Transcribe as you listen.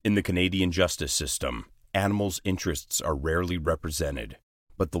In the Canadian justice system, animals' interests are rarely represented,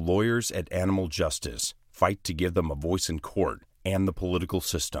 but the lawyers at Animal Justice fight to give them a voice in court and the political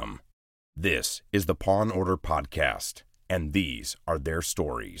system. This is the Paw and Order Podcast, and these are their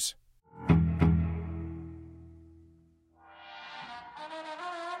stories.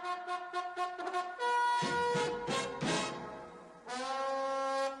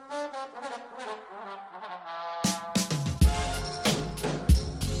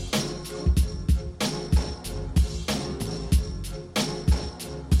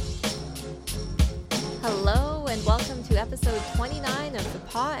 Hello and welcome to episode 29 of the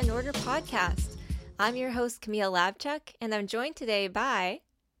Paw and Order Podcast. I'm your host Camille Labchuk, and I'm joined today by...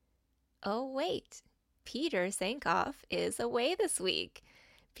 Peter Sankoff is away this week.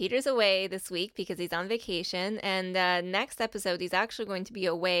 Peter's away this week because he's on vacation, and next episode he's actually going to be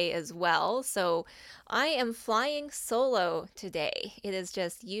away as well. So I am flying solo today. It is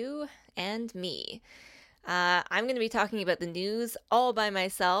just you and me. I'm going to be talking about the news all by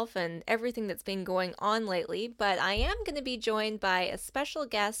myself and everything that's been going on lately, but I am going to be joined by a special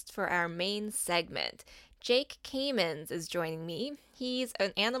guest for our main segment. Jake Kamens is joining me. He's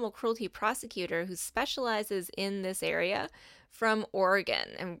an animal cruelty prosecutor who specializes in this area from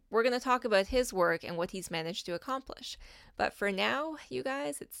Oregon, and we're going to talk about his work and what he's managed to accomplish. But for now, you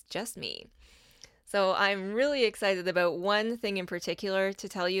guys, it's just me. So I'm really excited about one thing in particular to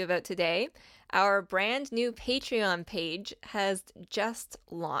tell you about today. Our brand new Patreon page has just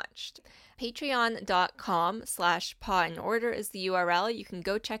launched. Patreon.com/pawandorder is the URL. You can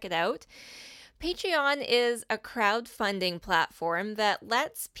go check it out. Patreon is a crowdfunding platform that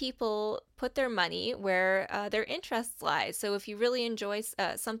lets people put their money where their interests lie. So if you really enjoy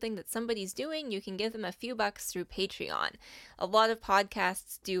something that somebody's doing, you can give them a few bucks through Patreon. A lot of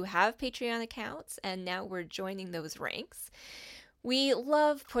podcasts do have Patreon accounts, and now we're joining those ranks. We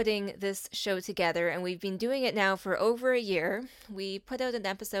love putting this show together, and we've been doing it now for over a year. We put out an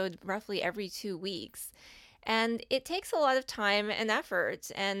episode roughly every 2 weeks. And it takes a lot of time and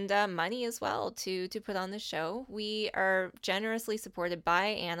effort and money as well to put on the show. We are generously supported by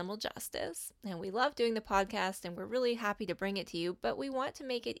Animal Justice, and we love doing the podcast, and we're really happy to bring it to you, but we want to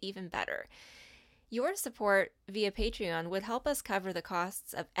make it even better. Your support via Patreon would help us cover the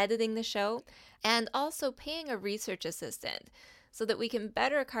costs of editing the show and also paying a research assistant so that we can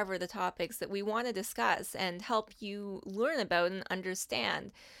better cover the topics that we want to discuss and help you learn about and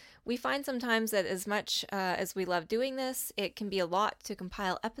understand. We find sometimes that as much as we love doing this, it can be a lot to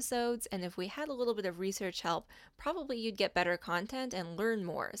compile episodes, and if we had a little bit of research help, probably you'd get better content and learn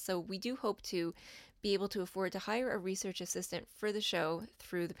more. So we do hope to be able to afford to hire a research assistant for the show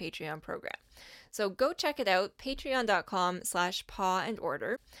through the Patreon program. So go check it out,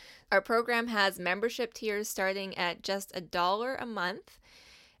 patreon.com/pawandorder. Our program has membership tiers starting at just $1 a month.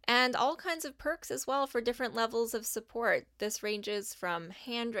 And all kinds of perks as well for different levels of support. This ranges from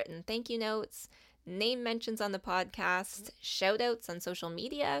handwritten thank you notes, name mentions on the podcast, shout outs on social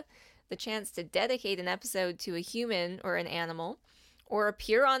media, the chance to dedicate an episode to a human or an animal, or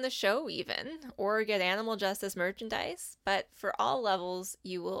appear on the show even, or get Animal Justice merchandise. But for all levels,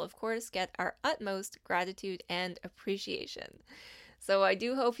 you will of course get our utmost gratitude and appreciation. So I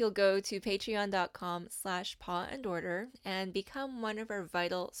do hope you'll go to patreon.com/pawandorder and become one of our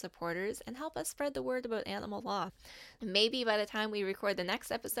vital supporters and help us spread the word about animal law. Maybe by the time we record the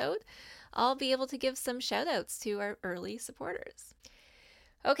next episode, I'll be able to give some shout outs to our early supporters.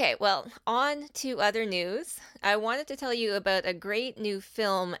 Okay, well, on to other news. I wanted to tell you about a great new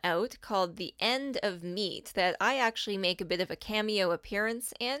film out called The End of Meat that I actually make a bit of a cameo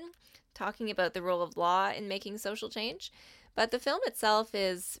appearance in, talking about the role of law in making social change. But the film itself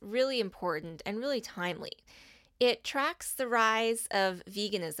is really important and really timely. It tracks the rise of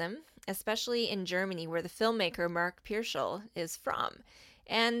veganism, especially in Germany, where the filmmaker Mark Pierschel is from.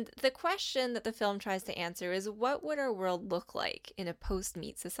 And the question that the film tries to answer is, what would our world look like in a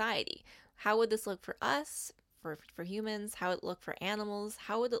post-meat society? How would this look for us, for humans? How would it look for animals?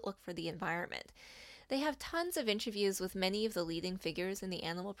 How would it look for the environment? They have tons of interviews with many of the leading figures in the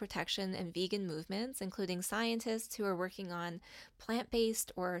animal protection and vegan movements, including scientists who are working on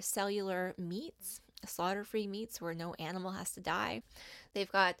plant-based or cellular meats, slaughter-free meats where no animal has to die. They've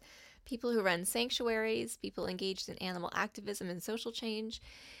got people who run sanctuaries, people engaged in animal activism and social change.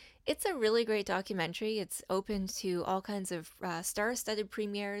 It's a really great documentary. It's open to all kinds of star-studded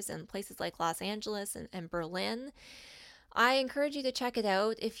premieres in places like Los Angeles and Berlin. I encourage you to check it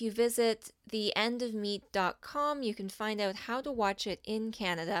out. If you visit theendofmeat.com, you can find out how to watch it in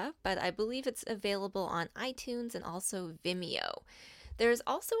Canada, but I believe it's available on iTunes and also Vimeo. There's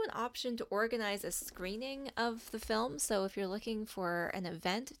also an option to organize a screening of the film, so if you're looking for an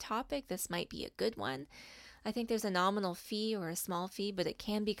event topic, this might be a good one. I think there's a nominal fee or a small fee, but it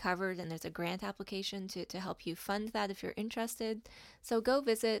can be covered, and there's a grant application to help you fund that if you're interested. So go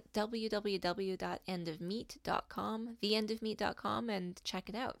visit www.endofmeat.com, theendofmeat.com, and check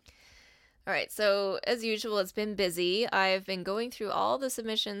it out. All right, so as usual, it's been busy. I've been going through all the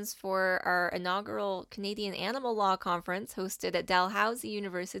submissions for our inaugural Canadian Animal Law Conference hosted at Dalhousie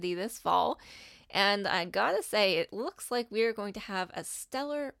University this fall. And I gotta say, it looks like we're going to have a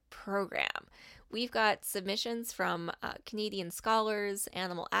stellar program. We've got submissions from Canadian scholars,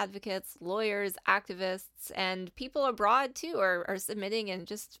 animal advocates, lawyers, activists, and people abroad too are submitting and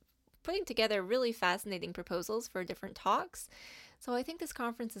just putting together really fascinating proposals for different talks. So I think this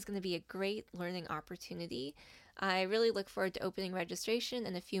conference is going to be a great learning opportunity. I really look forward to opening registration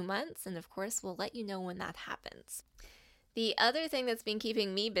in a few months, and of course, we'll let you know when that happens. The other thing that's been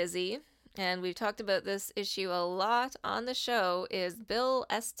keeping me busy, and we've talked about this issue a lot on the show, is Bill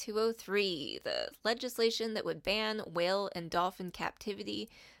S-203, the legislation that would ban whale and dolphin captivity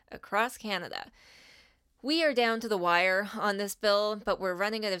across Canada. We are down to the wire on this bill, but we're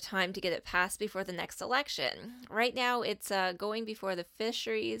running out of time to get it passed before the next election. Right now, it's going before the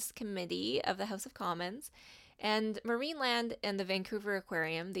Fisheries Committee of the House of Commons, and Marineland and the Vancouver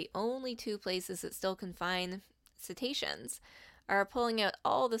Aquarium, the only two places that still confine cetaceans, are pulling out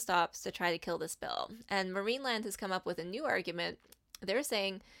all the stops to try to kill this bill. And Marineland has come up with a new argument. They're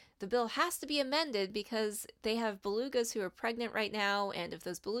saying the bill has to be amended because they have belugas who are pregnant right now, and if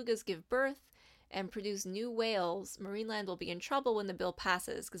those belugas give birth and produce new whales, Marineland will be in trouble when the bill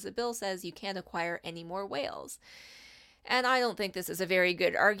passes because the bill says you can't acquire any more whales. And I don't think this is a very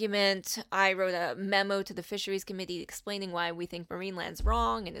good argument. I wrote a memo to the Fisheries Committee explaining why we think Marineland's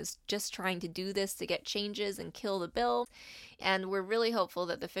wrong and is just trying to do this to get changes and kill the bill. And we're really hopeful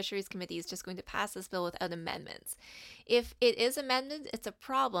that the Fisheries Committee is just going to pass this bill without amendments. If it is amended, it's a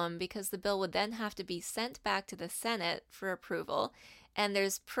problem because the bill would then have to be sent back to the Senate for approval. And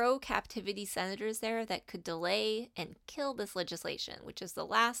there's pro-captivity senators there that could delay and kill this legislation, which is the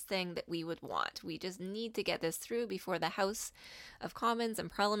last thing that we would want. We just need to get this through before the House of Commons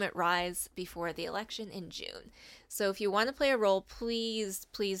and Parliament rise before the election in June. So if you want to play a role, please,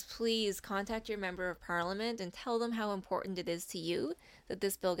 please, please contact your member of Parliament and tell them how important it is to you that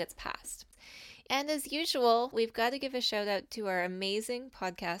this bill gets passed. And as usual, we've got to give a shout out to our amazing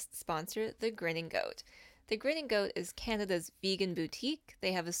podcast sponsor, The Grinning Goat. The Grinning Goat is Canada's vegan boutique.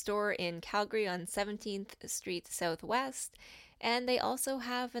 They have a store in Calgary on 17th Street Southwest, and they also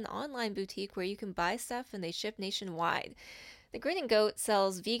have an online boutique where you can buy stuff and they ship nationwide. The Grinning Goat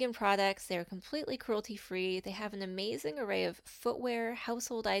sells vegan products. They're completely cruelty-free. They have an amazing array of footwear,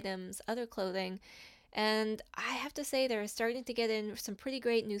 household items, other clothing, and I have to say they're starting to get in some pretty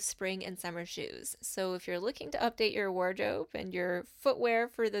great new spring and summer shoes. So if you're looking to update your wardrobe and your footwear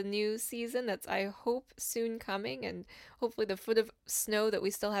for the new season that's, I hope, soon coming, and hopefully the foot of snow that we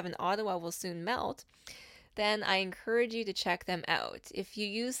still have in Ottawa will soon melt, then I encourage you to check them out. If you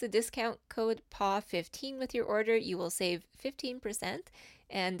use the discount code PAW15 with your order, you will save 15%.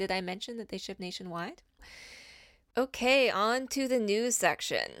 And did I mention that they ship nationwide? Okay, on to the news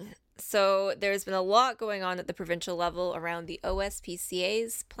section. So there's been a lot going on at the provincial level around the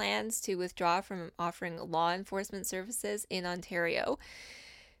OSPCA's plans to withdraw from offering law enforcement services in Ontario.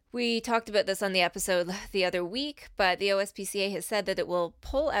 We talked about this on the episode the other week, but the OSPCA has said that it will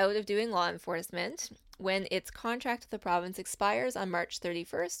pull out of doing law enforcement when its contract with the province expires on March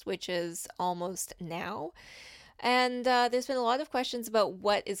 31st, which is almost now. And there's been a lot of questions about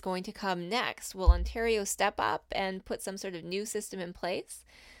what is going to come next. Will Ontario step up and put some sort of new system in place?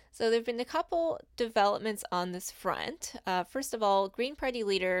 So there have been a couple developments on this front. First of all, Green Party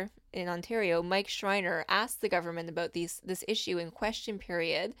leader in Ontario, Mike Schreiner, asked the government about this issue in question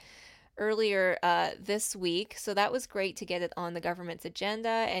period earlier this week. So that was great to get it on the government's agenda.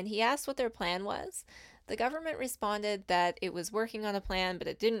 And he asked what their plan was. The government responded that it was working on a plan, but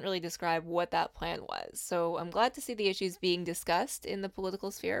it didn't really describe what that plan was. So I'm glad to see the issues being discussed in the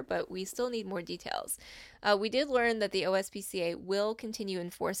political sphere, but we still need more details. We did learn that the OSPCA will continue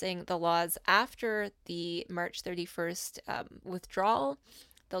enforcing the laws after the March 31st withdrawal.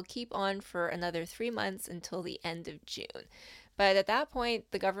 They'll keep on for another 3 months until the end of June. But at that point,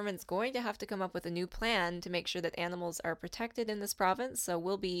 the government's going to have to come up with a new plan to make sure that animals are protected in this province. So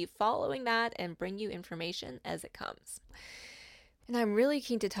we'll be following that and bring you information as it comes. And I'm really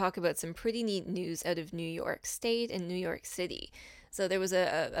keen to talk about some pretty neat news out of New York State and New York City. So there was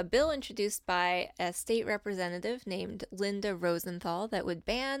a bill introduced by a state representative named Linda Rosenthal that would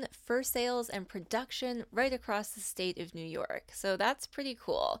ban fur sales and production right across the state of New York. So that's pretty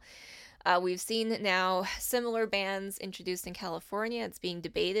cool. We've seen now similar bans introduced in California. It's being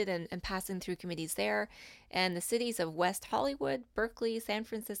debated and passing through committees there. And the cities of West Hollywood, Berkeley, San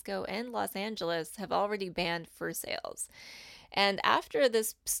Francisco, and Los Angeles have already banned fur sales. And after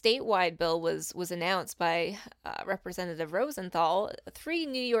this statewide bill was announced by Representative Rosenthal, 3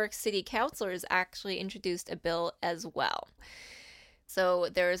 New York City councilors actually introduced a bill as well. So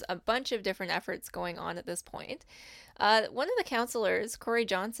there's a bunch of different efforts going on at this point. One of the councilors, Corey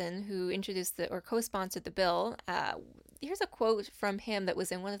Johnson, who introduced or co-sponsored the bill, here's a quote from him that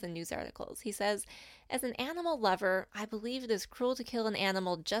was in one of the news articles. He says, "As an animal lover, I believe it is cruel to kill an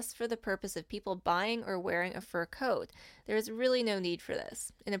animal just for the purpose of people buying or wearing a fur coat. There is really no need for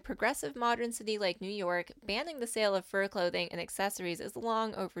this. In a progressive modern city like New York, banning the sale of fur clothing and accessories is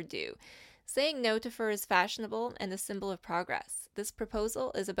long overdue. Saying no to fur is fashionable and a symbol of progress. This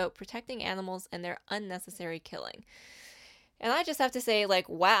proposal is about protecting animals and their unnecessary killing." And I just have to say,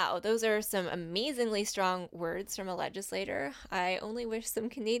 wow, those are some amazingly strong words from a legislator. I only wish some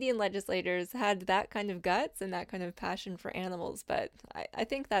Canadian legislators had that kind of guts and that kind of passion for animals, but I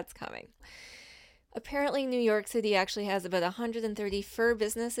think that's coming. Apparently, New York City actually has about 130 fur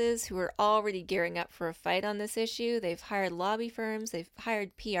businesses who are already gearing up for a fight on this issue. They've hired lobby firms, they've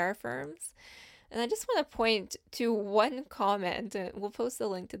hired PR firms. And I just want to point to one comment, and we'll post a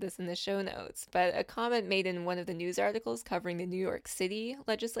link to this in the show notes, but a comment made in one of the news articles covering the New York City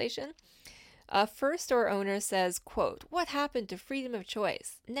legislation. A fur store owner says, quote, "What happened to freedom of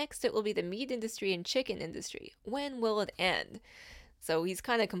choice? Next it will be the meat industry and chicken industry. When will it end?" So he's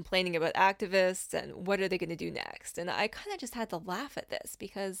kind of complaining about activists and what are they going to do next? And I kind of just had to laugh at this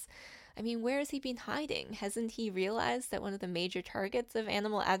because, where has he been hiding? Hasn't he realized that one of the major targets of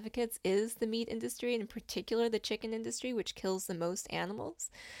animal advocates is the meat industry, and in particular the chicken industry, which kills the most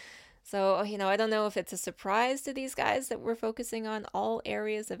animals? So, I don't know if it's a surprise to these guys that we're focusing on all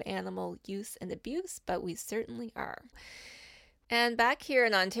areas of animal use and abuse, but we certainly are. And back here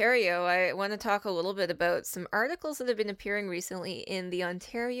in Ontario, I want to talk a little bit about some articles that have been appearing recently in the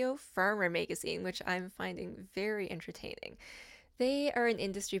Ontario Farmer magazine, which I'm finding very entertaining. They are an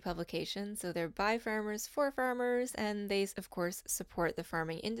industry publication, so they're by farmers for farmers, and they, of course, support the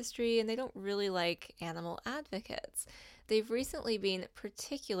farming industry, and they don't really like animal advocates. They've recently been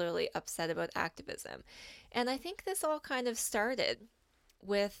particularly upset about activism, and I think this all kind of started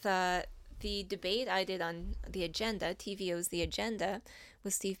with the debate I did on The Agenda, TVO's The Agenda,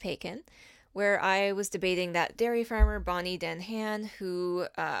 with Steve Paikin, where I was debating that dairy farmer, Bonnie Denhan, who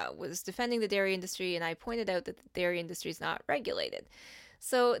was defending the dairy industry, and I pointed out that the dairy industry is not regulated.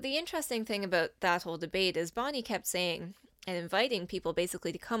 So the interesting thing about that whole debate is Bonnie kept saying and inviting people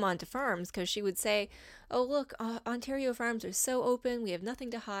basically to come onto farms because she would say, "Oh, look, Ontario farms are so open, we have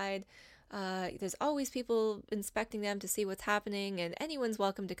nothing to hide. There's always people inspecting them to see what's happening, and anyone's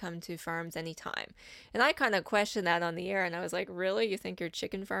welcome to come to farms anytime." And I kind of questioned that on the air, and I was like, really? You think your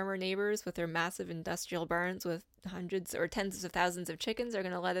chicken farmer neighbors with their massive industrial barns with hundreds or tens of thousands of chickens are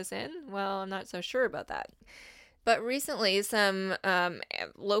going to let us in? Well, I'm not so sure about that. But recently, some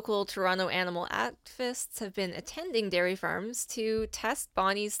local Toronto animal activists have been attending dairy farms to test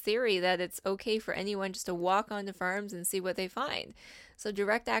Bonnie's theory that it's okay for anyone just to walk onto farms and see what they find. So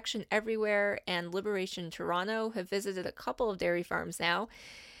Direct Action Everywhere and Liberation Toronto have visited a couple of dairy farms now,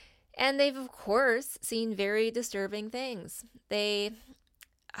 and they've, of course, seen very disturbing things. They,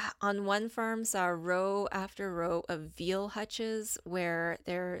 on one farm, saw row after row of veal hutches where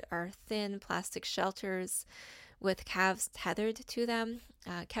there are thin plastic shelters with calves tethered to them,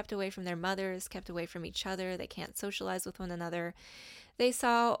 kept away from their mothers, kept away from each other. They can't socialize with one another. They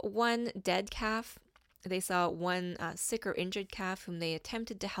saw one dead calf. They saw one sick or injured calf whom they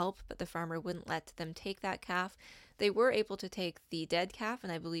attempted to help, but the farmer wouldn't let them take that calf. They were able to take the dead calf,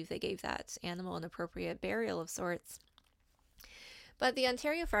 and I believe they gave that animal an appropriate burial of sorts. But the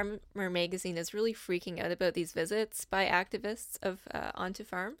Ontario Farmer magazine is really freaking out about these visits by activists onto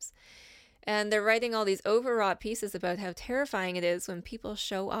farms. And they're writing all these overwrought pieces about how terrifying it is when people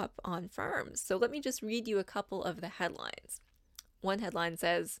show up on farms. So let me just read you a couple of the headlines. One headline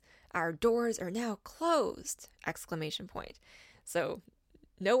says, "Our doors are now closed!" ! So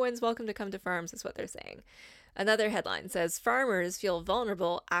no one's welcome to come to farms is what they're saying. Another headline says, "Farmers feel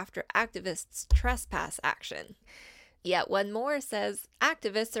vulnerable after activists' trespass action." Yet one more says,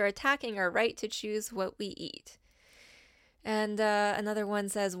 "Activists are attacking our right to choose what we eat." And another one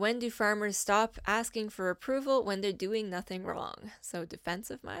says, when do farmers stop asking for approval when they're doing nothing wrong? So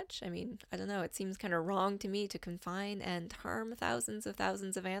defensive much? I mean, I don't know. It seems kind of wrong to me to confine and harm thousands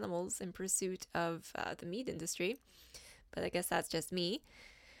of animals in pursuit of the meat industry. But I guess that's just me.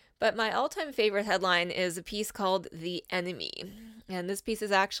 But my all-time favorite headline is a piece called The Enemy. And this piece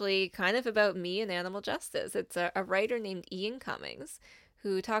is actually kind of about me and animal justice. It's a writer named Ian Cummings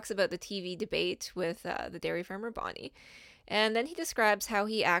who talks about the TV debate with the dairy farmer Bonnie. And then he describes how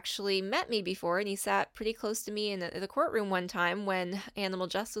he actually met me before, and he sat pretty close to me in the courtroom one time when Animal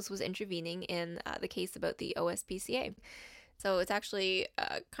Justice was intervening in the case about the OSPCA. So it's actually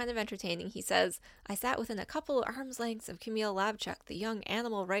kind of entertaining. He says, I sat within a couple arm's lengths of Camille Labchuk, the young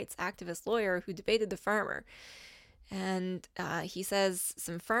animal rights activist lawyer who debated the farmer. And he says,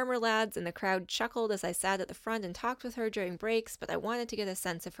 some farmer lads in the crowd chuckled as I sat at the front and talked with her during breaks, but I wanted to get a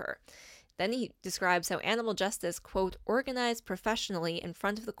sense of her. Then he describes how Animal Justice, quote, organized professionally in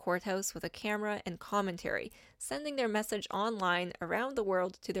front of the courthouse with a camera and commentary, sending their message online around the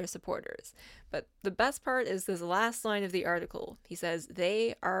world to their supporters. But the best part is this last line of the article. He says,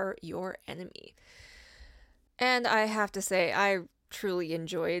 they are your enemy. And I have to say, I truly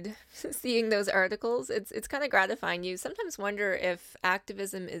enjoyed seeing those articles. It's kind of gratifying. You sometimes wonder if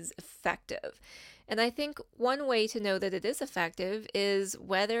activism is effective. And I think one way to know that it is effective is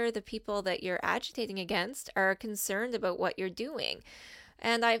whether the people that you're agitating against are concerned about what you're doing.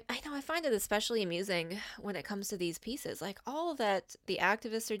 And I know I find it especially amusing when it comes to these pieces. Like, all that the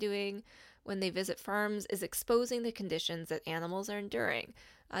activists are doing when they visit farms is exposing the conditions that animals are enduring.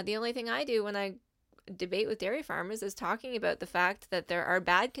 The only thing I do when I debate with dairy farmers is talking about the fact that there are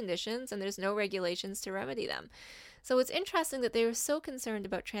bad conditions and there's no regulations to remedy them. So it's interesting that they were so concerned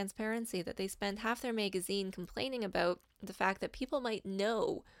about transparency that they spend half their magazine complaining about the fact that people might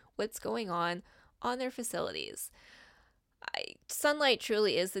know what's going on their facilities. Sunlight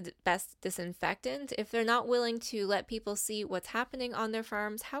truly is the best disinfectant. If they're not willing to let people see what's happening on their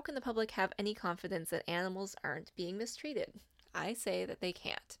farms, how can the public have any confidence that animals aren't being mistreated? I say that they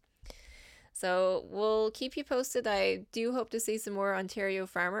can't. So we'll keep you posted. I do hope to see some more Ontario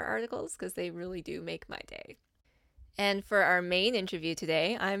farmer articles because they really do make my day. And for our main interview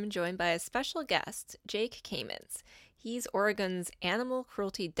today, I'm joined by a special guest, Jake Kamens. He's Oregon's Animal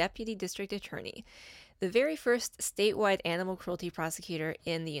Cruelty Deputy District Attorney, the very first statewide animal cruelty prosecutor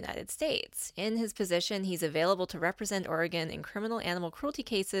in the United States. In his position, he's available to represent Oregon in criminal animal cruelty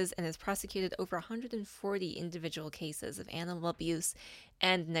cases and has prosecuted over 140 individual cases of animal abuse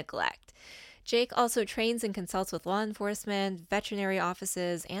and neglect. Jake also trains and consults with law enforcement, veterinary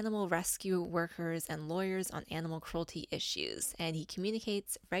offices, animal rescue workers, and lawyers on animal cruelty issues, and he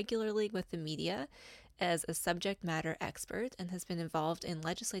communicates regularly with the media as a subject matter expert and has been involved in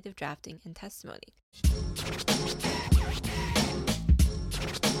legislative drafting and testimony.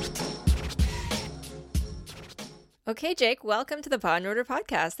 Okay, Jake, welcome to the Paw and Order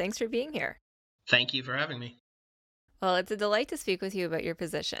podcast. Thanks for being here. Thank you for having me. Well, it's a delight to speak with you about your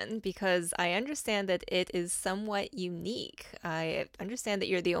position because I understand that it is somewhat unique. I understand that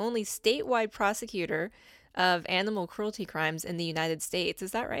you're the only statewide prosecutor of animal cruelty crimes in the United States. Is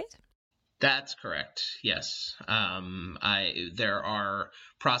that right? That's correct. Yes. There are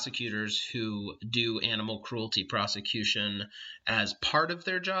prosecutors who do animal cruelty prosecution as part of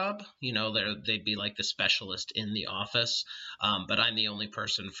their job. You know, they'd be like the specialist in the office. But I'm the only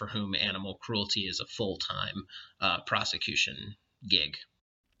person for whom animal cruelty is a full-time prosecution gig.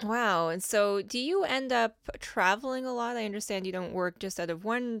 Wow. And so do you end up traveling a lot? I understand you don't work just out of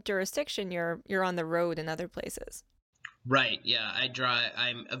one jurisdiction. You're on the road in other places. Right. Yeah.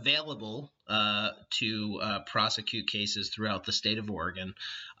 I'm available to prosecute cases throughout the state of Oregon,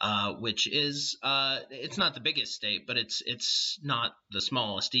 which is it's not the biggest state, but it's not the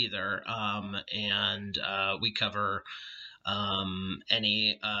smallest either. And we cover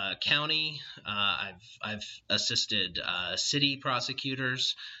any county. I've assisted city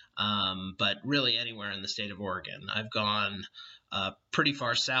prosecutors, but really anywhere in the state of Oregon. I've gone pretty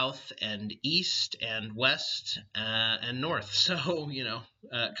far south and east and west and north. So,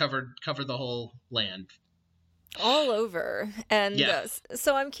 covered the whole land. All over. And yeah.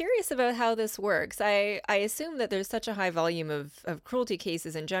 So I'm curious about how this works. I assume that there's such a high volume of cruelty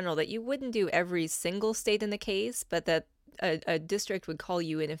cases in general that you wouldn't do every single state in the case, but that a district would call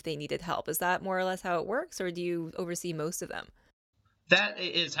you in if they needed help. Is that more or less how it works, or do you oversee most of them? That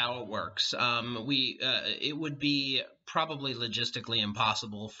is how it works. It would be probably logistically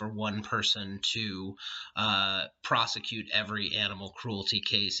impossible for one person to prosecute every animal cruelty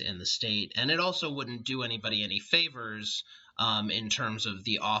case in the state, and it also wouldn't do anybody any favors in terms of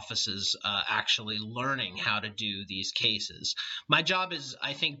the offices actually learning how to do these cases. My job is,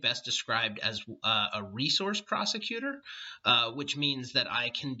 I think, best described as a resource prosecutor, which means that I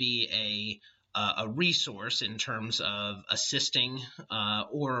can be a resource in terms of assisting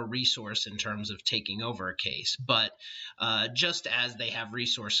or a resource in terms of taking over a case. But just as they have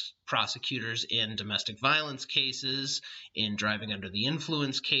resource prosecutors in domestic violence cases, in driving under the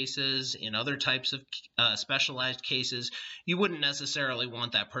influence cases, in other types of specialized cases, you wouldn't necessarily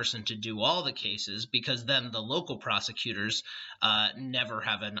want that person to do all the cases, because then the local prosecutors never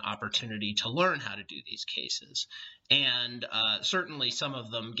have an opportunity to learn how to do these cases. And certainly some of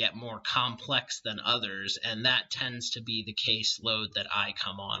them get more complex than others, and that tends to be the caseload that I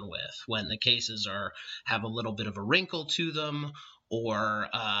come on with when the cases have a little bit of a wrinkle to them, or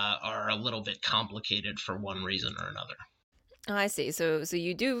are a little bit complicated for one reason or another. Oh, I see. So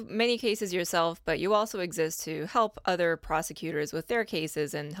you do many cases yourself, but you also exist to help other prosecutors with their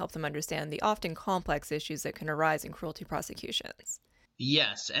cases and help them understand the often complex issues that can arise in cruelty prosecutions.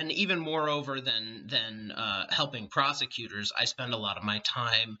 Yes, and even moreover than helping prosecutors, I spend a lot of my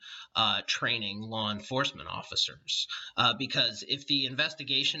time training law enforcement officers, because if the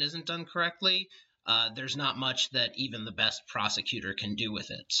investigation isn't done correctly, there's not much that even the best prosecutor can do with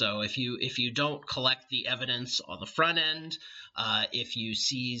it. So if you don't collect the evidence on the front end, if you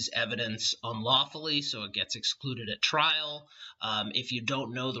seize evidence unlawfully, so it gets excluded at trial, if you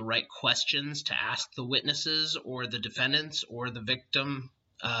don't know the right questions to ask the witnesses or the defendants or the victim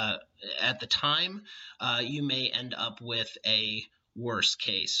at the time, you may end up with a worst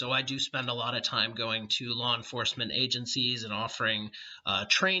case. So I do spend a lot of time going to law enforcement agencies and offering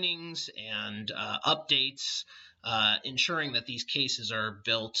trainings and updates, ensuring that these cases are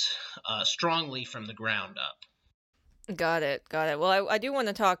built strongly from the ground up. Got it. Well, I do want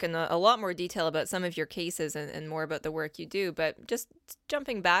to talk in a lot more detail about some of your cases and more about the work you do, but just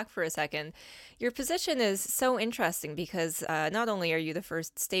jumping back for a second, your position is so interesting because not only are you the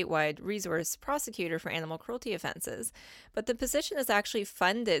first statewide resource prosecutor for animal cruelty offenses, but the position is actually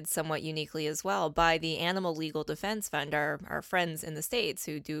funded somewhat uniquely as well by the Animal Legal Defense Fund, our friends in the States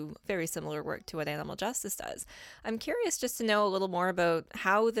who do very similar work to what Animal Justice does. I'm curious just to know a little more about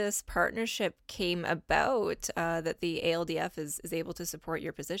how this partnership came about, that the ALDF is able to support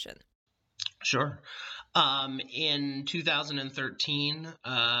your position. Sure. In 2013,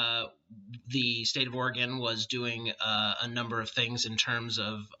 the state of Oregon was doing a number of things in terms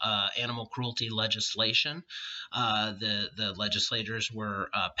of animal cruelty legislation. The legislators were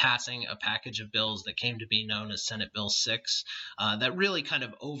passing a package of bills that came to be known as Senate Bill 6 that really kind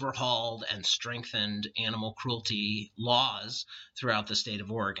of overhauled and strengthened animal cruelty laws throughout the state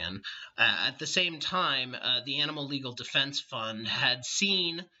of Oregon. At the same time, the Animal Legal Defense Fund had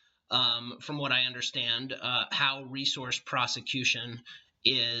seen, from what I understand, how resource prosecution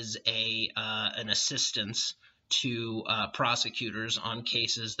is an assistance to prosecutors on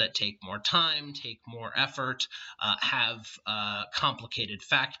cases that take more time, take more effort, have complicated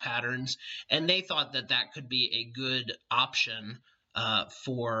fact patterns, and they thought that that could be a good option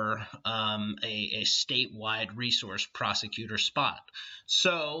for a statewide resource prosecutor spot.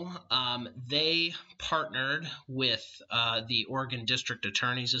 So they partnered with the Oregon District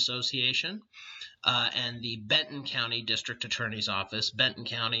Attorneys Association and the Benton County District Attorney's Office. Benton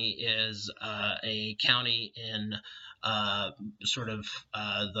County is a county in sort of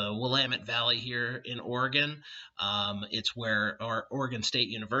the Willamette Valley here in Oregon. It's where our Oregon State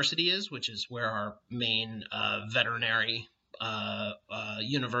University is, which is where our main veterinary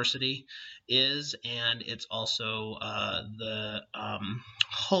university is, and it's also the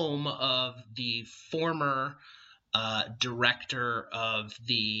home of the former director of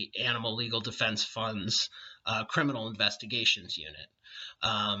the Animal Legal Defense Fund's Criminal Investigations Unit,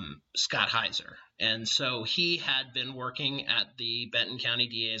 Scott Heiser. And so he had been working at the Benton County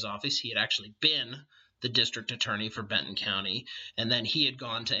DA's office. He had actually been the district attorney for Benton County, and then he had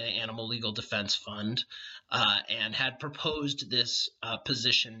gone to Animal Legal Defense Fund and had proposed this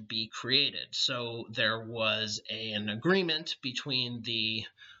position be created. So there was an agreement between the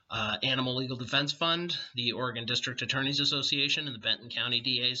Animal Legal Defense Fund, the Oregon District Attorneys Association, and the Benton County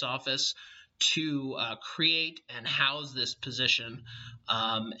DA's office to create and house this position.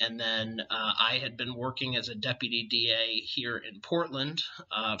 And then I had been working as a deputy DA here in Portland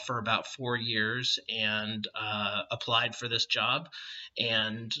for about 4 years and applied for this job.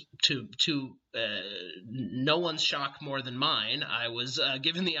 And to no one's shock more than mine, I was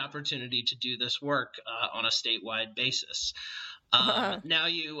given the opportunity to do this work on a statewide basis. Now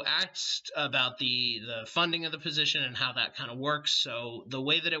you asked about the funding of the position and how that kind of works. So the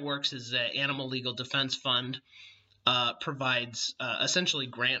way that it works is the Animal Legal Defense Fund provides essentially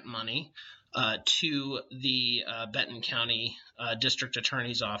grant money to the Benton County District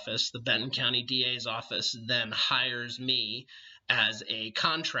Attorney's Office. The Benton County DA's office then hires me as a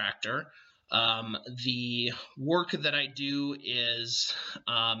contractor. The work that I do is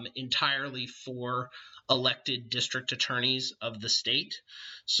entirely for elected district attorneys of the state.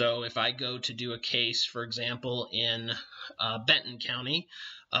 So if I go to do a case, for example, in Benton County,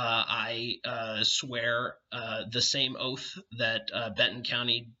 I swear the same oath that Benton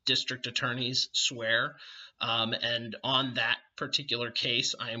County district attorneys swear. And on that particular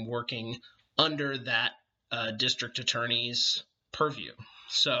case, I am working under that district attorney's purview.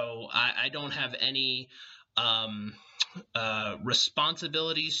 So I don't have any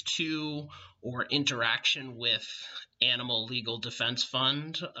responsibilities to or interaction with Animal Legal Defense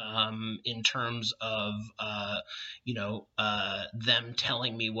Fund in terms of, them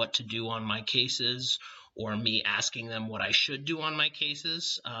telling me what to do on my cases or me asking them what I should do on my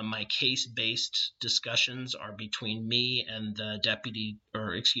cases. My case-based discussions are between me and the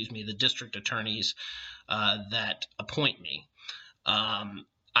the district attorneys that appoint me.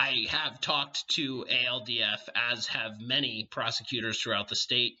 I have talked to ALDF, as have many prosecutors throughout the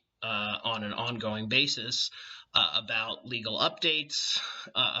state on an ongoing basis, about legal updates,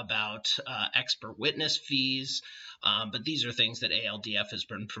 about expert witness fees, but these are things that ALDF has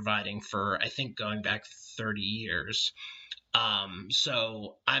been providing for, I think, going back 30 years.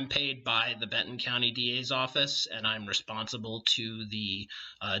 So I'm paid by the Benton County DA's office, and I'm responsible to the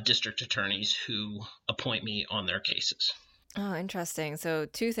district attorneys who appoint me on their cases. Oh, interesting. So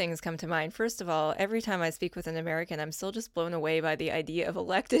two things come to mind. First of all, every time I speak with an American, I'm still just blown away by the idea of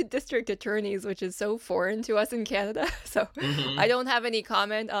elected district attorneys, which is so foreign to us in Canada. So I don't have any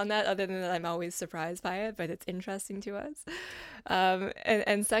comment on that other than that I'm always surprised by it, but it's interesting to us.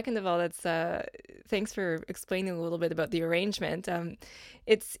 And second of all, that's thanks for explaining a little bit about the arrangement.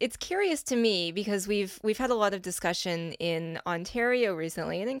 It's curious to me because we've had a lot of discussion in Ontario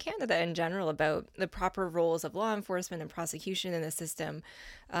recently and in Canada in general about the proper roles of law enforcement and prosecution in the system,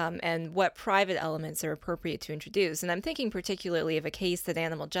 and what private elements are appropriate to introduce. And I'm thinking particularly of a case that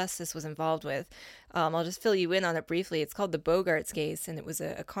Animal Justice was involved with. I'll just fill you in on it briefly. It's called the Bogarts case, and it was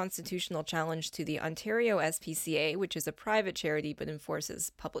a constitutional challenge to the Ontario SPCA, which is a private charity but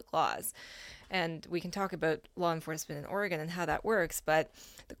enforces public laws. And we can talk about law enforcement in Oregon and how that works, but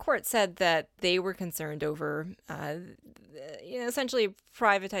the court said that they were concerned over, essentially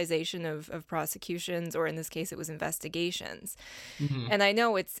privatization of prosecutions, or in this case, it was investigations. Mm-hmm. And I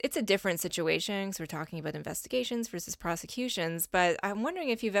know it's a different situation because we're talking about investigations versus prosecutions, but I'm wondering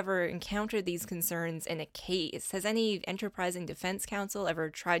if you've ever encountered these concerns in a case. Has any enterprising defense counsel ever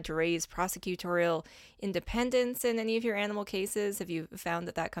tried to raise prosecutorial independence in any of your animal cases? Have you found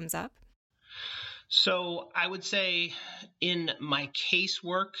that comes up? So I would say in my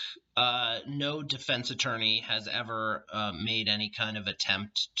casework, no defense attorney has ever made any kind of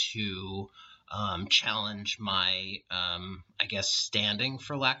attempt to challenge my, standing,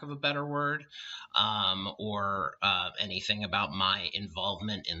 for lack of a better word, or anything about my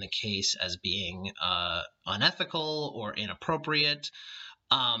involvement in the case as being unethical or inappropriate.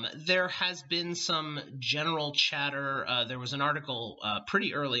 There has been some general chatter. There was an article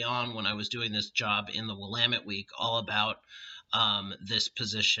pretty early on when I was doing this job in the Willamette Week all about this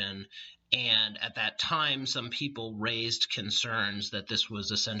position. And at that time, some people raised concerns that this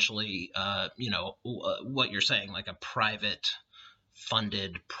was essentially, what you're saying, like a private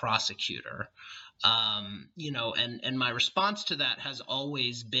funded prosecutor. And my response to that has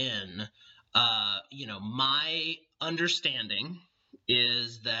always been, my understanding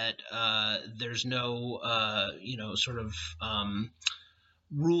is that there's no,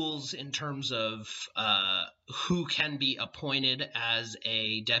 rules in terms of who can be appointed as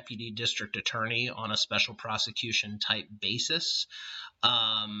a deputy district attorney on a special prosecution type basis,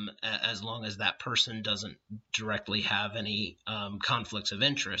 as long as that person doesn't directly have any conflicts of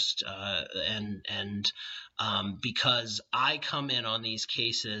interest. And because I come in on these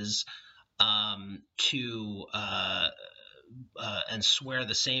cases to and swear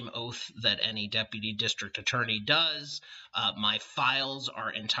the same oath that any deputy district attorney does. My files are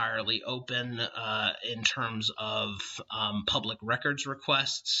entirely open in terms of public records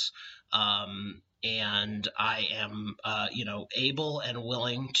requests. And I am, able and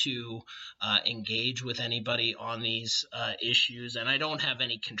willing to engage with anybody on these issues. And I don't have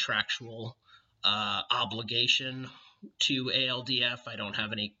any contractual obligation to ALDF. I don't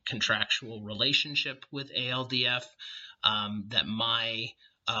have any contractual relationship with ALDF. That my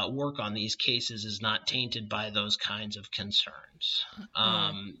work on these cases is not tainted by those kinds of concerns.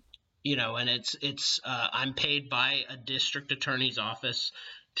 and I'm paid by a district attorney's office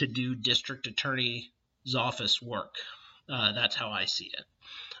to do district attorney's office work. That's how I see it.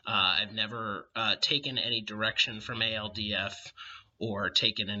 I've never taken any direction from ALDF or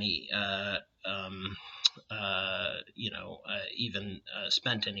taken any, even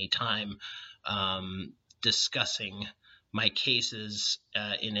spent any time discussing my cases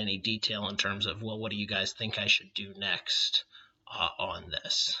in any detail in terms of, well, what do you guys think I should do next on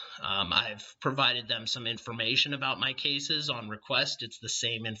this? I've provided them some information about my cases on request. It's the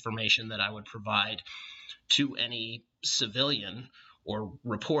same information that I would provide to any civilian or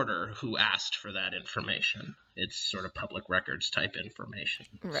reporter who asked for that information. It's sort of public records type information.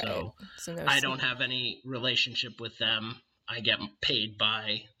 Right. So I don't have any relationship with them. I get paid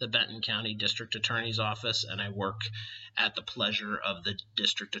by the Benton County District Attorney's Office, and I work at the pleasure of the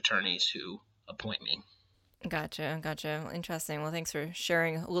district attorneys who appoint me. Gotcha. Interesting. Well, thanks for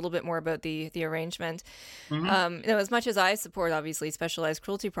sharing a little bit more about the arrangement. Mm-hmm. As much as I support, obviously, specialized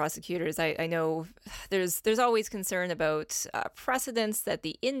cruelty prosecutors, I know there's always concern about precedents that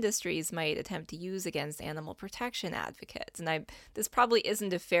the industries might attempt to use against animal protection advocates. And this probably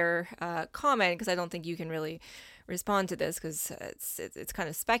isn't a fair comment, because I don't think you can really respond to this, because it's kind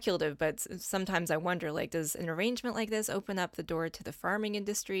of speculative, but sometimes I wonder, like, does an arrangement like this open up the door to the farming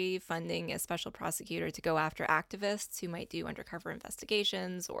industry funding a special prosecutor to go after activists who might do undercover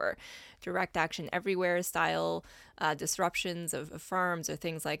investigations or direct action everywhere style disruptions of farms or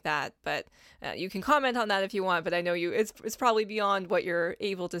things like that? But you can comment on that if you want, but I know it's probably beyond what you're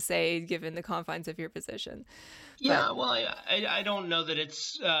able to say given the confines of your position. Yeah, well, I don't know that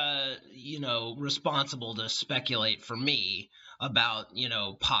it's, responsible to speculate for me about,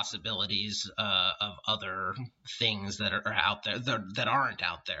 possibilities of other things that are out there that aren't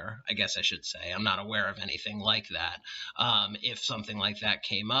out there, I guess I should say. I'm not aware of anything like that. If something like that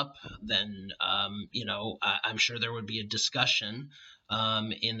came up, then, I'm sure there would be a discussion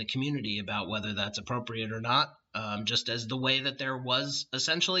in the community about whether that's appropriate or not. Just as the way that there was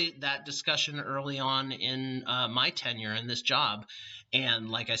essentially that discussion early on in my tenure in this job. And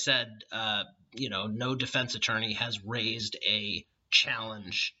like I said, no defense attorney has raised a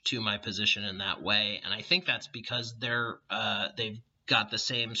challenge to my position in that way. And I think that's because they've got the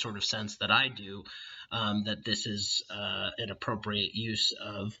same sort of sense that I do, that this is an appropriate use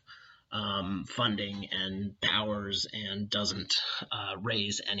of funding and powers and doesn't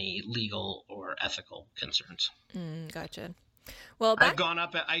raise any legal or ethical concerns. Gotcha. Well, I've gone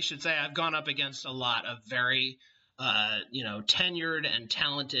up against a lot of very tenured and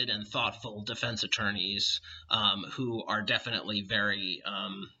talented and thoughtful defense attorneys who are definitely very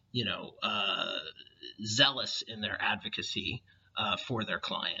zealous in their advocacy for their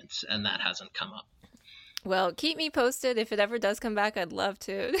clients, and that hasn't come up. Well, keep me posted. If it ever does come back, I'd love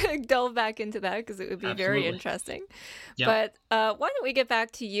to delve back into that, because it would be very interesting. Yep. But why don't we get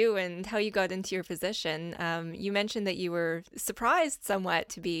back to you and how you got into your position? You mentioned that you were surprised somewhat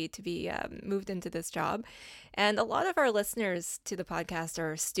to be moved into this job. And a lot of our listeners to the podcast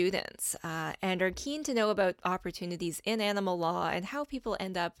are students and are keen to know about opportunities in animal law and how people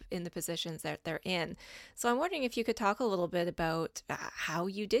end up in the positions that they're in. So I'm wondering if you could talk a little bit about how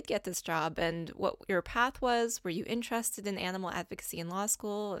you did get this job and what your path was. Were you interested in animal advocacy in law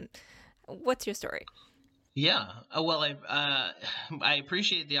school? And what's your story? Yeah, well, I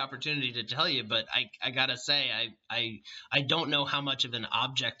appreciate the opportunity to tell you, but I gotta say, I don't know how much of an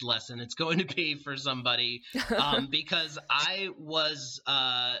object lesson it's going to be for somebody, because I was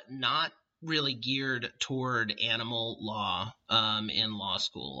not really geared toward animal law in law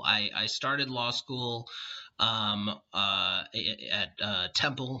school. I started law school at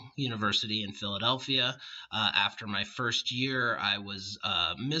Temple University in Philadelphia. After my first year, I was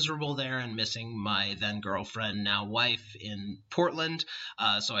miserable there and missing my then girlfriend, now wife, in Portland.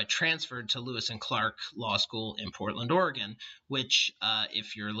 So I transferred to Lewis and Clark Law School in Portland, Oregon, which,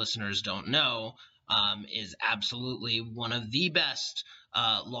 if your listeners don't know, is absolutely one of the best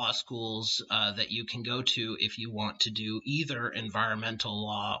law schools that you can go to if you want to do either environmental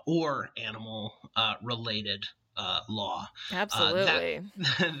law or animal related law. Absolutely.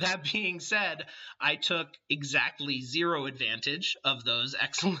 That being said, I took exactly zero advantage of those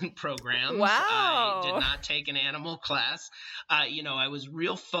excellent programs. Wow. I did not take an animal class. I was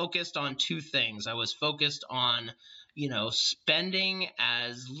real focused on two things. I was focused on spending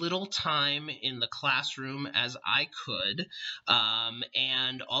as little time in the classroom as I could,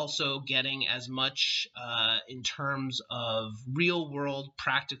 and also getting as much in terms of real world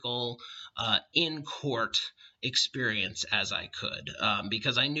practical in court experience as I could,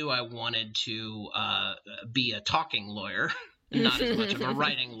 because I knew I wanted to be a talking lawyer not as much of a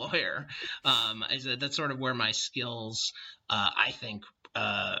writing lawyer. That's sort of where my skills, I think,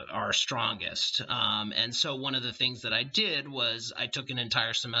 are strongest. And so one of the things that I did was I took an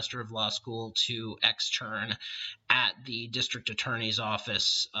entire semester of law school to extern at the district attorney's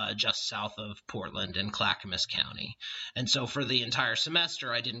office just south of Portland in Clackamas County. And so for the entire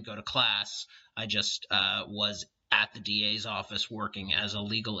semester, I didn't go to class. I just was at the DA's office working as a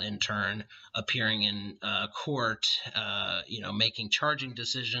legal intern, appearing in court, making charging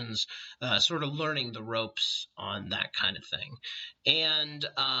decisions, sort of learning the ropes on that kind of thing. And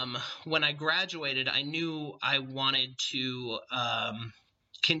when I graduated, I knew I wanted to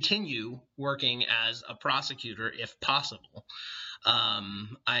continue working as a prosecutor if possible.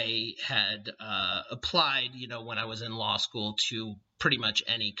 I had applied, when I was in law school to pretty much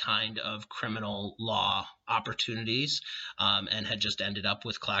any kind of criminal law opportunities, and had just ended up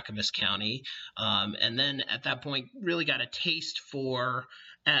with Clackamas County. And then at that point really got a taste for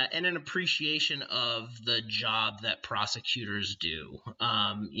and an appreciation of the job that prosecutors do.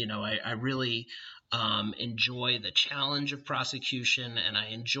 I really enjoy the challenge of prosecution, and I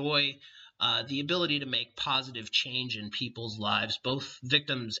enjoy the ability to make positive change in people's lives, both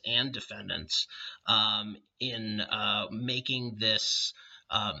victims and defendants, in making this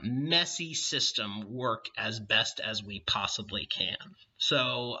messy system work as best as we possibly can.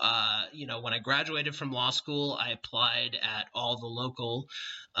 So, when I graduated from law school, I applied at all the local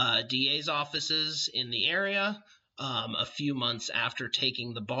DA's offices in the area. A few months after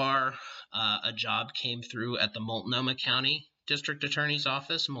taking the bar, a job came through at the Multnomah County District Attorney's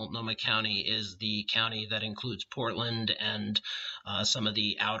Office. Multnomah County is the county that includes Portland and some of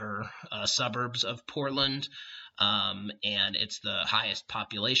the outer suburbs of Portland. And it's the highest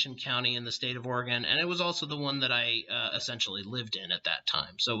population county in the state of Oregon. And it was also the one that I essentially lived in at that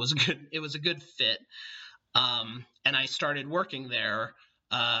time. So it was a good fit. And I started working there,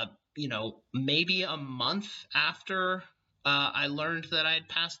 maybe a month after I learned that I had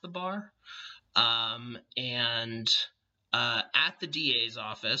passed the bar. At the DA's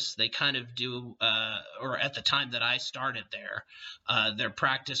office, they kind of do, or at the time that I started there, their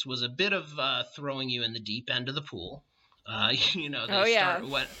practice was a bit of throwing you in the deep end of the pool.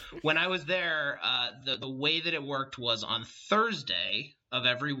 When I was there, the way that it worked was on Thursday of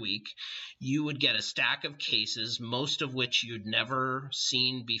every week, you would get a stack of cases, most of which you'd never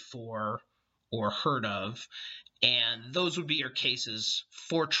seen before or heard of, and those would be your cases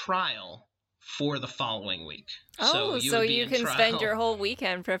for trial for the following week. Oh, so you can spend your whole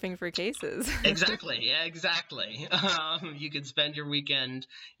weekend prepping for cases. Exactly. Yeah, exactly. You can spend your weekend,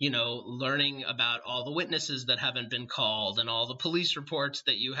 learning about all the witnesses that haven't been called and all the police reports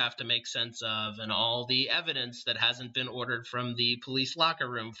that you have to make sense of and all the evidence that hasn't been ordered from the police locker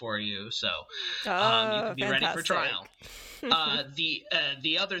room for you. So you can be ready for trial.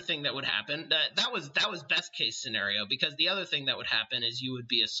 The other thing that would happen, that was best case scenario, because the other thing that would happen is you would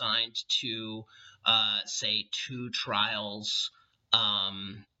be assigned to say 2 trials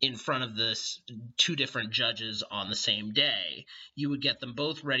in front of two different judges on the same day. You would get them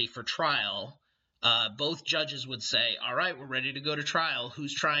both ready for trial. Both judges would say, all right, we're ready to go to trial.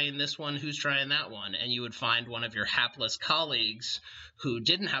 Who's trying this one? Who's trying that one? And you would find one of your hapless colleagues who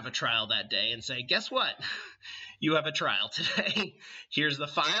didn't have a trial that day and say, guess what? You have a trial today. Here's the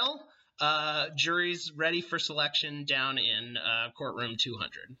file. Jury's ready for selection down in courtroom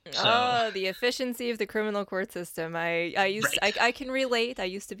 200. So, the efficiency of the criminal court system. I can relate. I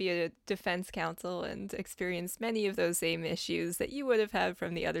used to be a defense counsel and experienced many of those same issues that you would have had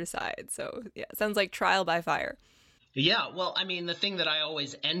from the other side. So yeah, it sounds like trial by fire. Yeah, well, I mean, the thing that I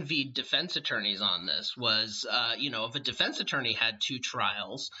always envied defense attorneys on this was, if a defense attorney had 2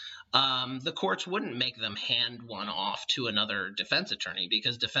 trials, the courts wouldn't make them hand one off to another defense attorney,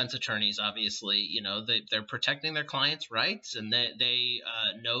 because defense attorneys, obviously, they're protecting their clients' rights, and they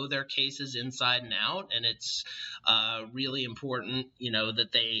know their cases inside and out, and it's really important,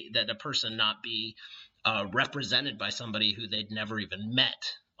 that a person not be represented by somebody who they'd never even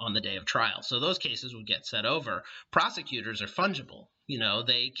met on the day of trial. So those cases would get set over. Prosecutors are fungible.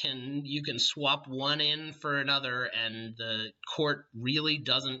 You can swap one in for another, and the court really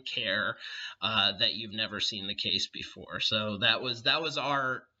doesn't care that you've never seen the case before. So that was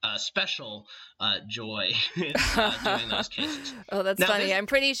our special joy in doing those cases. Oh, that's funny. I'm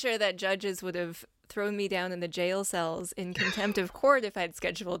pretty sure that judges would have thrown me down in the jail cells in contempt of court if I'd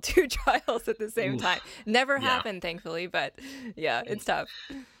scheduled 2 trials at the same time. Never happened, thankfully, but yeah, it's tough.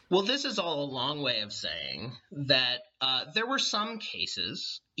 Well, this is all a long way of saying that there were some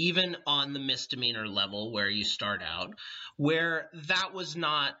cases, even on the misdemeanor level where you start out, where that was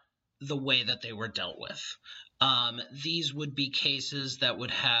not the way that they were dealt with. These would be cases that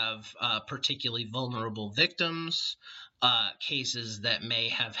would have particularly vulnerable victims, cases that may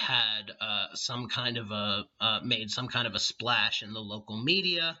have had some kind of made some kind of a splash in the local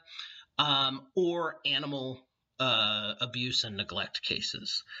media, or animal abuse and neglect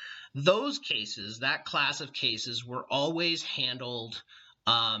cases. Those cases, that class of cases, were always handled.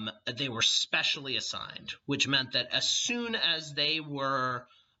 They were specially assigned, which meant that as soon as they were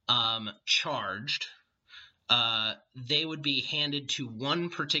charged, they would be handed to one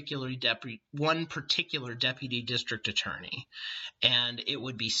particular deputy district attorney, and it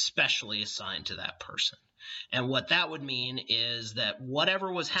would be specially assigned to that person. And what that would mean is that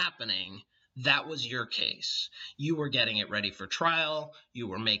whatever was happening, that was your case. You were getting it ready for trial. You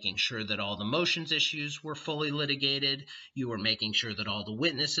were making sure that all the motions issues were fully litigated. You were making sure that all the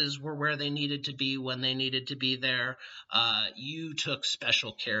witnesses were where they needed to be when they needed to be there. You took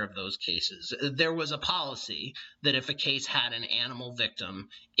special care of those cases. There was a policy that if a case had an animal victim,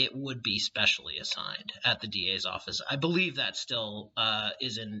 it would be specially assigned at the DA's office. I believe that still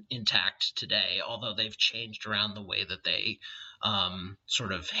is intact today, although they've changed around the way that they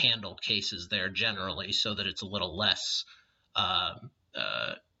sort of handled cases there generally, so that it's a little less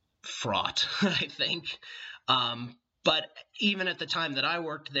fraught, I think. But even at the time that I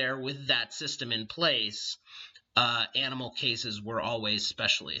worked there with that system in place, animal cases were always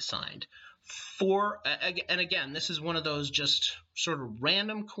specially assigned. And again, this is one of those just sort of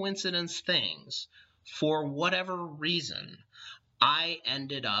random coincidence things. For whatever reason, I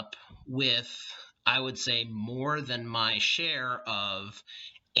ended up with, I would say, more than my share of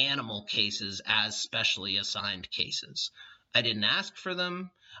animal cases as specially assigned cases. I didn't ask for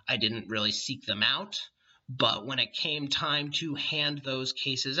them. I didn't really seek them out. But when it came time to hand those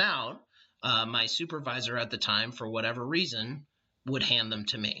cases out, my supervisor at the time, for whatever reason, would hand them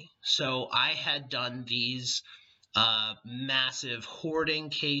to me. So I had done these massive hoarding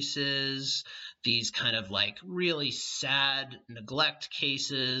cases, these kind of like really sad neglect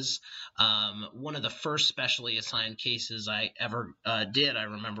cases. One of the first specially assigned cases I ever did, I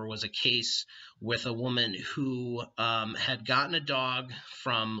remember, was a case with a woman who had gotten a dog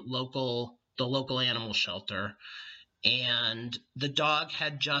from the local animal shelter, and the dog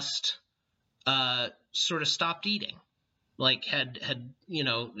had just sort of stopped eating. Like had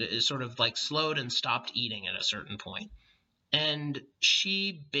sort of like slowed and stopped eating at a certain point. And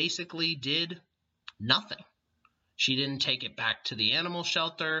she basically did nothing. She didn't take it back to the animal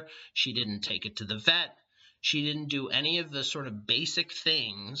shelter. She didn't take it to the vet. She didn't do any of the sort of basic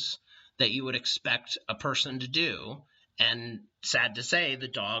things that you would expect a person to do. And sad to say, the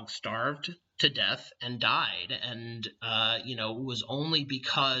dog starved to death and died. And, it was only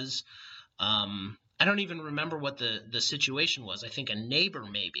because I don't even remember what the situation was. I think a neighbor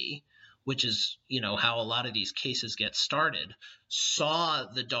maybe, which is, how a lot of these cases get started, saw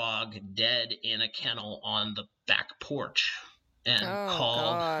the dog dead in a kennel on the back porch and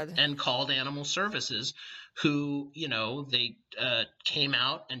called animal services, who, they came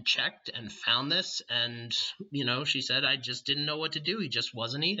out and checked and found this. And, she said, I just didn't know what to do. He just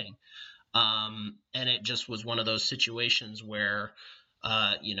wasn't eating. And it just was one of those situations where,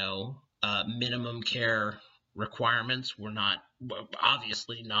 minimum care requirements were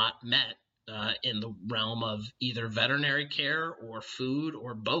obviously not met in the realm of either veterinary care or food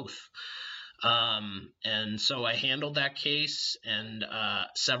or both. And so I handled that case and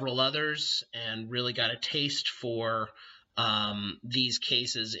several others, and really got a taste for these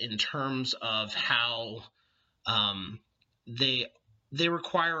cases in terms of how they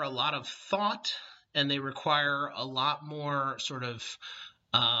require a lot of thought, and they require a lot more sort of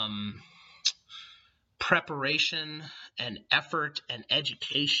preparation and effort and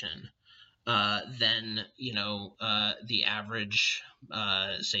education than the average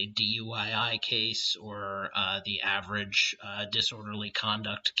say DUI case, or the average disorderly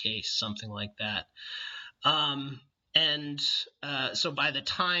conduct case, something like that. So by the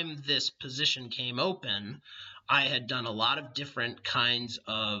time this position came open, I had done a lot of different kinds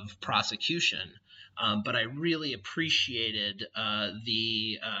of prosecution. But I really appreciated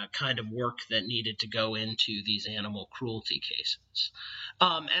the kind of work that needed to go into these animal cruelty cases.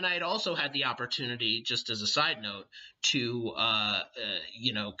 And I had also had the opportunity, just as a side note, to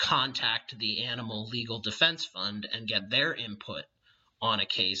contact the Animal Legal Defense Fund and get their input on a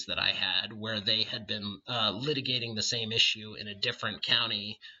case that I had, where they had been litigating the same issue in a different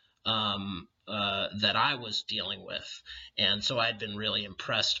county that I was dealing with. And so I'd been really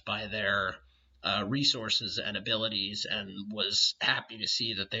impressed by their resources and abilities, and was happy to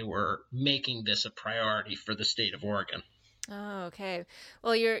see that they were making this a priority for the state of Oregon. Oh, okay.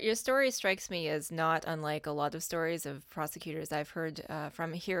 Well, your story strikes me as not unlike a lot of stories of prosecutors I've heard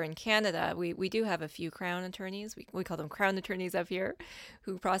from here in Canada. We do have a few crown attorneys. We call them crown attorneys up here,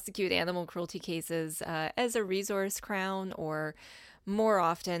 who prosecute animal cruelty cases as a resource crown, or more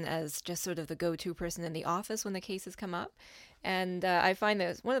often as just sort of the go-to person in the office when the cases come up. And I find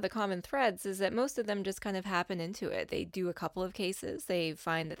that one of the common threads is that most of them just kind of happen into it. They do a couple of cases, they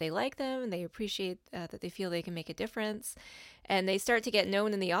find that they like them, and they appreciate that they feel they can make a difference. And they start to get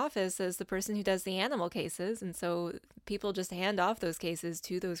known in the office as the person who does the animal cases. And so people just hand off those cases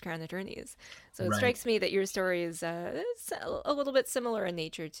to those crown attorneys. So it Right. strikes me that your story is a little bit similar in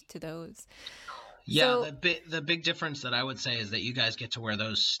nature to those. Yeah, So, the big difference that I would say is that you guys get to wear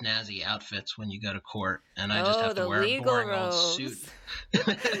those snazzy outfits when you go to court, and I just oh, have to the wear a legal boring old suit.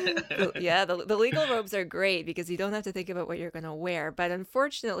 robes. The legal robes are great because you don't have to think about what you're going to wear. But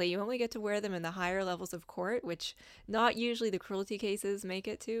unfortunately, you only get to wear them in the higher levels of court, which not usually the cruelty cases make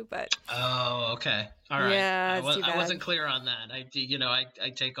it to. But Oh, okay. All right. yeah, it's too I bad. wasn't clear on that. I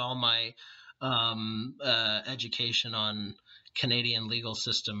take all my education on Canadian legal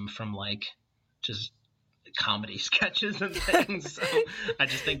system from like just comedy sketches and things. So I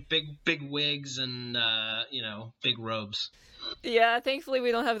just think big wigs and big robes. Yeah, thankfully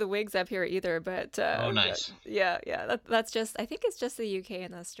we don't have the wigs up here either. But Oh, nice. yeah, that's just I think it's just the UK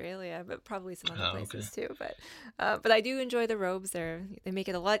and Australia, but probably some other Oh, okay. places too. But I do enjoy the robes. They make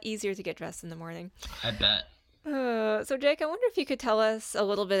it a lot easier to get dressed in the morning. I bet. So, Jake, I wonder if you could tell us a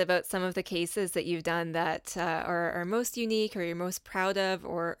little bit about some of the cases that you've done that are most unique, or you're most proud of,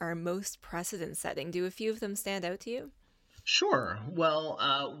 or are most precedent setting. Do a few of them stand out to you? Sure.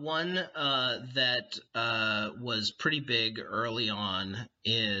 Well, one that was pretty big early on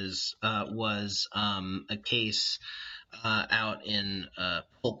is was a case out in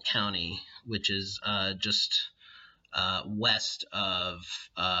Polk County, which is just west of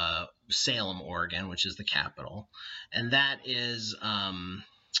Salem, Oregon, which is the capital, and that is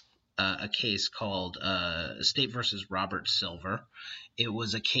a case called State versus Robert Silver. It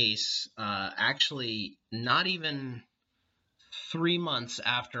was a case actually not even 3 months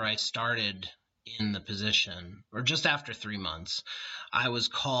after I started in the position, or just after 3 months, I was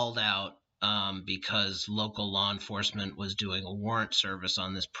called out because local law enforcement was doing a warrant service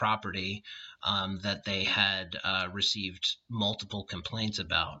on this property that they had received multiple complaints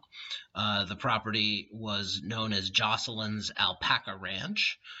about. The property was known as Jocelyn's Alpaca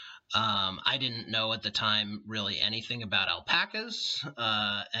Ranch. I didn't know at the time really anything about alpacas,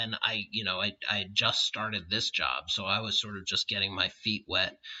 and I just started this job, so I was sort of just getting my feet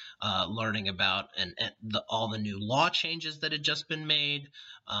wet, learning about all the new law changes that had just been made,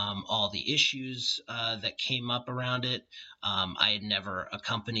 all the issues that came up around it. I had never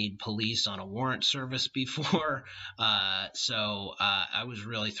accompanied police on a warrant service before, so I was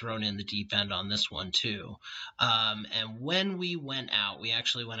really thrown in the deep end on this one too. And when we went out, we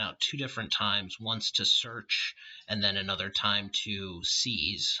actually went out two different times, once to search and then another time to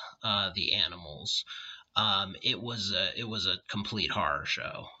seize the animals. It was a complete horror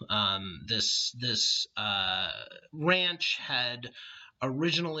show. This ranch had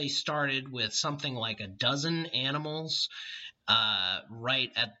originally started with something like a dozen animals right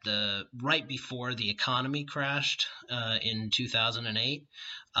before the economy crashed in 2008.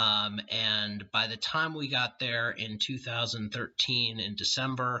 And by the time we got there in 2013 in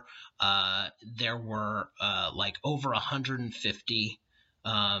December, there were like over 150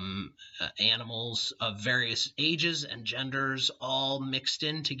 animals of various ages and genders all mixed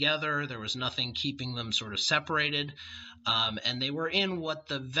in together. There was nothing keeping them sort of separated. And they were in what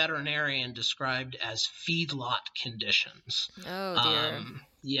the veterinarian described as feedlot conditions. Oh, dear.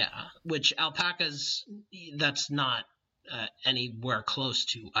 Yeah, which alpacas, that's not anywhere close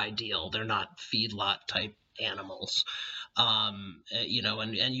to ideal. They're not feedlot type animals.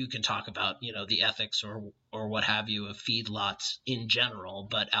 And you can talk about, the ethics or what have you of feedlots in general,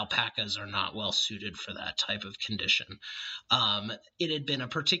 but alpacas are not well suited for that type of condition. It had been a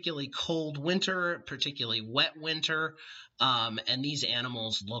particularly cold winter, particularly wet winter, and these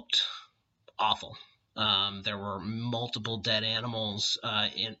animals looked awful. There were multiple dead animals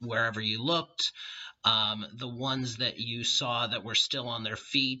in wherever you looked. The ones that you saw that were still on their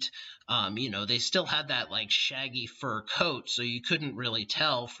feet, they still had that like shaggy fur coat, so you couldn't really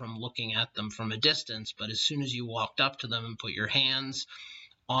tell from looking at them from a distance. But as soon as you walked up to them and put your hands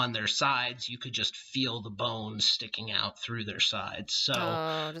on their sides, you could just feel the bones sticking out through their sides. So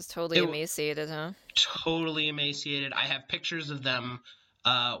Oh, just totally it emaciated, huh? totally emaciated. I have pictures of them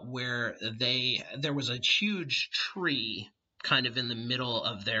where there was a huge tree kind of in the middle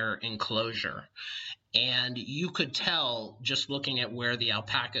of their enclosure. And you could tell just looking at where the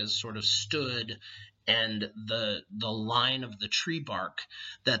alpacas sort of stood and the line of the tree bark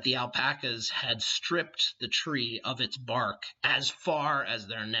that the alpacas had stripped the tree of its bark as far as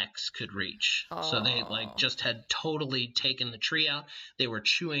their necks could reach. Oh. So they just had totally taken the tree out. They were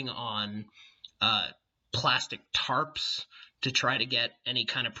chewing on plastic tarps to try to get any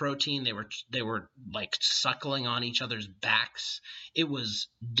kind of protein. They were like suckling on each other's backs. It was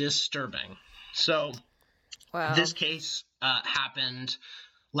disturbing. So wow. This case happened,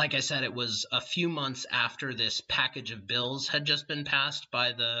 like I said, it was a few months after this package of bills had just been passed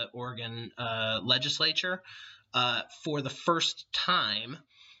by the Oregon legislature for the first time,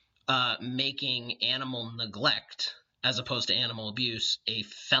 making animal neglect as opposed to animal abuse a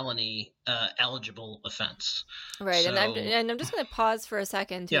felony eligible offense. Right. So, and I'm just going to pause for a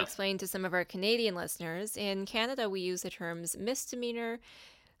second to Yeah. explain to some of our Canadian listeners. In Canada, we use the terms misdemeanor.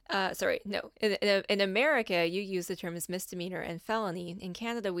 In America, you use the terms misdemeanor and felony. In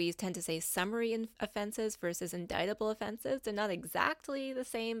Canada, we tend to say summary offenses versus indictable offenses. They're not exactly the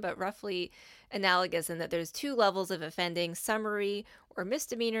same, but roughly analogous in that there's two levels of offending. Summary or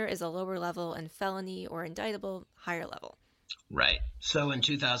misdemeanor is a lower level, and felony or indictable, higher level. Right. So in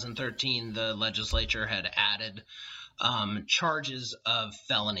 2013, the legislature had added charges of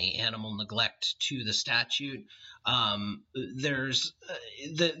felony animal neglect to the statute. There's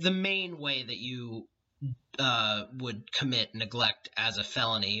the main way that you would commit neglect as a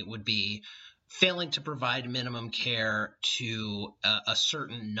felony would be failing to provide minimum care to a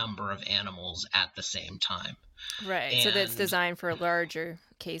certain number of animals at the same time. Right. So that's designed for larger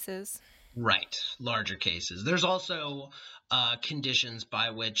cases. Right. Larger cases. There's also conditions by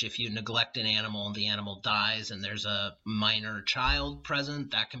which if you neglect an animal and the animal dies and there's a minor child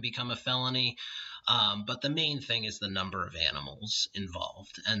present, that can become a felony. But the main thing is the number of animals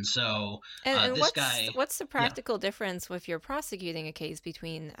involved. And so what's the practical difference if you're prosecuting a case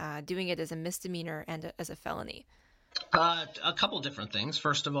between doing it as a misdemeanor and as a felony? A couple different things.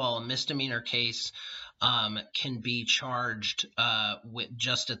 First of all, a misdemeanor case can be charged with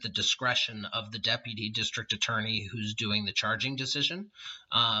just at the discretion of the deputy district attorney who's doing the charging decision.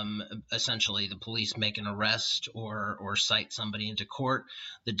 Essentially, the police make an arrest or cite somebody into court.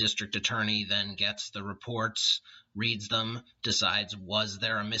 The district attorney then gets the reports, reads them, decides was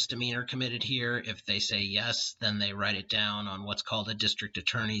there a misdemeanor committed here. If they say yes, then they write it down on what's called a district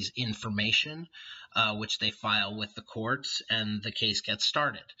attorney's information, which they file with the courts, and the case gets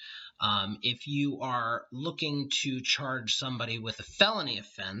started. If you are looking to charge somebody with a felony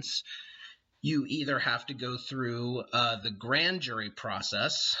offense, you either have to go through the grand jury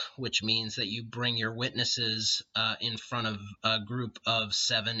process, which means that you bring your witnesses in front of a group of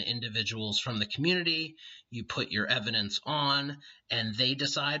 7 individuals from the community, you put your evidence on, and they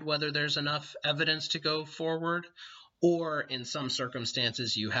decide whether there's enough evidence to go forward. Or in some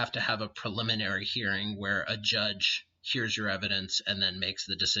circumstances, you have to have a preliminary hearing where a judge hears your evidence and then makes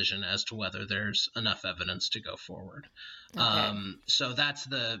the decision as to whether there's enough evidence to go forward. Okay. So that's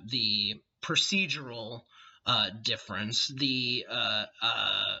the procedural difference. The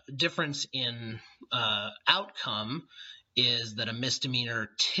difference in outcome is that a misdemeanor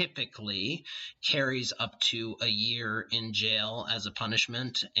typically carries up to a year in jail as a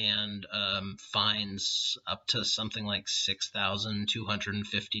punishment and fines up to something like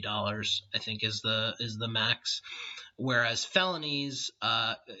 $6,250, I think is the max. Whereas felonies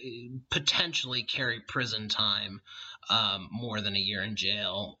potentially carry prison time more than a year in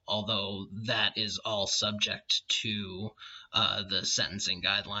jail, although that is all subject to the sentencing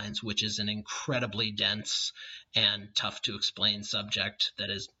guidelines, which is an incredibly dense and tough to explain subject that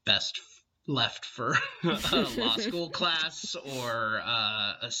is best left for a law school class or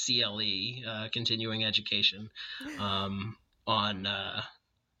a CLE, continuing education, on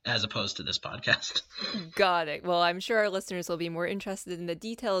as opposed to this podcast. Got it. Well, I'm sure our listeners will be more interested in the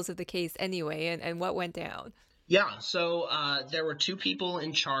details of the case anyway and what went down. Yeah, so there were 2 people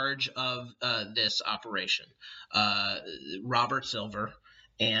in charge of this operation, Robert Silver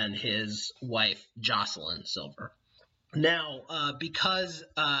and his wife, Jocelyn Silver. Now, because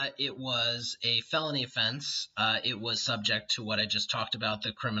it was a felony offense, it was subject to what I just talked about,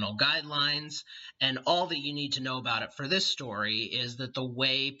 the criminal guidelines, and all that you need to know about it for this story is that the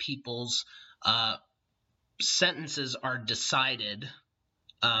way people's sentences are decided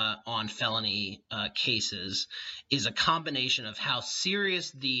on felony cases is a combination of how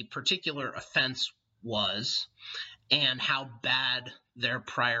serious the particular offense was and how bad their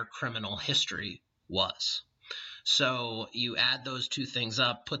prior criminal history was. So you add those 2 things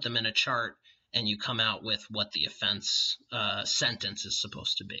up, put them in a chart, and you come out with what the offense sentence is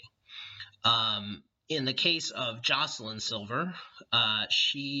supposed to be. In the case of Jocelyn Silver,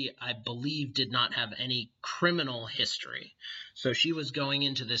 she, I believe, did not have any criminal history. So she was going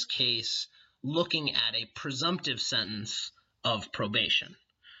into this case looking at a presumptive sentence of probation.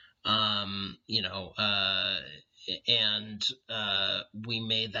 And we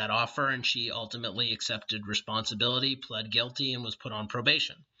made that offer, and she ultimately accepted responsibility, pled guilty, and was put on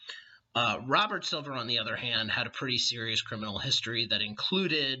probation. Robert Silver, on the other hand, had a pretty serious criminal history that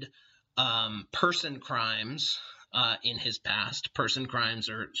included person crimes in his past. Person crimes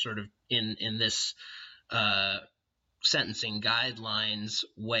are sort of in this sentencing guidelines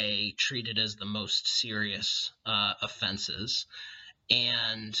way treated as the most serious offenses.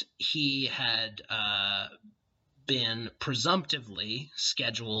 And he had been presumptively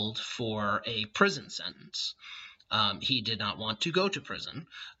scheduled for a prison sentence. He did not want to go to prison,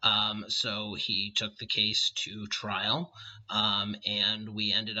 so he took the case to trial, and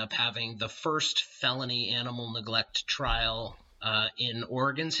we ended up having the first felony animal neglect trial in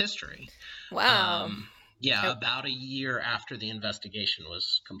Oregon's history. Wow. About a year after the investigation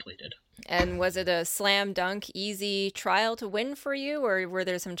was completed. And was it a slam dunk, easy trial to win for you, or were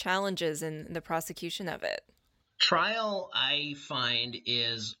there some challenges in the prosecution of it? Trial, I find,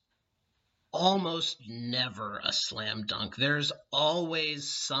 is almost never a slam dunk. There's always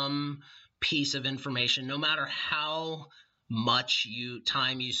some piece of information, no matter how much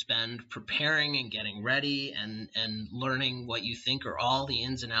time you spend preparing and getting ready and learning what you think are all the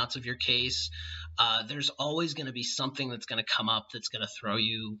ins and outs of your case. There's always going to be something that's going to come up that's going to throw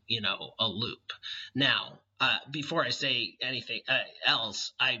you, a loop. Now, before I say anything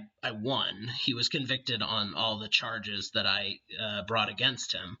else, I won. He was convicted on all the charges that I brought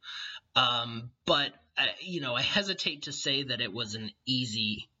against him. But I hesitate to say that it was an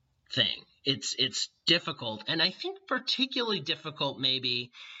easy thing. It's difficult, and I think particularly difficult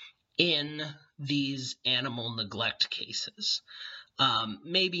maybe in these animal neglect cases.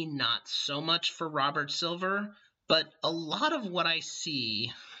 Maybe not so much for Robert Silver, but a lot of what I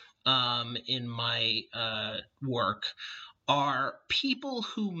see in my work are people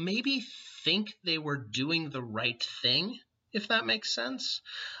who maybe think they were doing the right thing, if that makes sense.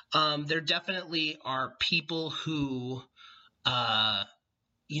 There definitely are people who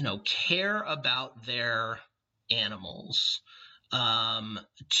care about their animals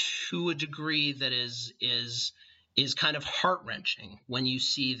to a degree that is kind of heart-wrenching when you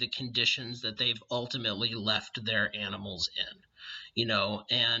see the conditions that they've ultimately left their animals in.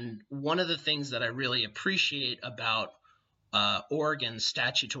 And one of the things that I really appreciate about Oregon's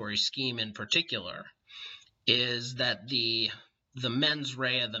statutory scheme in particular is that the mens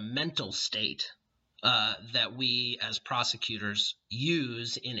rea, the mental state that we as prosecutors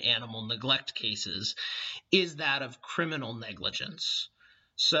use in animal neglect cases is that of criminal negligence.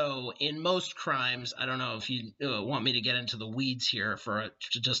 So in most crimes, I don't know if you want me to get into the weeds here for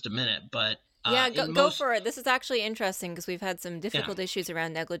just a minute, but go for it. This is actually interesting because we've had some difficult issues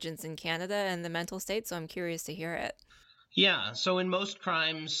around negligence in Canada and the mental state, so I'm curious to hear it. Yeah, so in most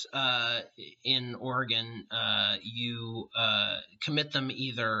crimes in Oregon, you commit them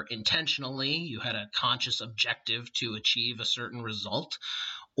either intentionally, you had a conscious objective to achieve a certain result,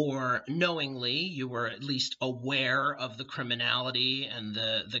 or knowingly, you were at least aware of the criminality and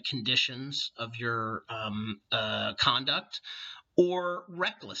the conditions of your conduct, or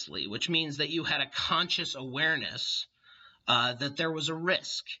recklessly, which means that you had a conscious awareness that there was a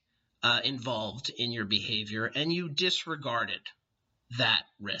risk involved in your behavior, and you disregarded that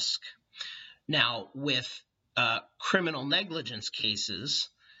risk. Now, with criminal negligence cases,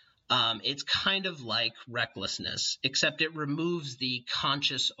 it's kind of like recklessness, except it removes the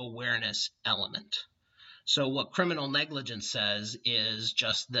conscious awareness element. So what criminal negligence says is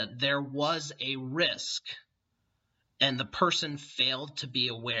just that there was a risk, and the person failed to be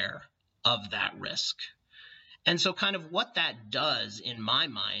aware of that risk. And so kind of what that does, in my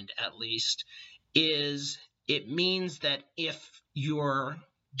mind at least, is it means that if you're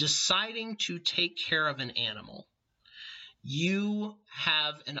deciding to take care of an animal, you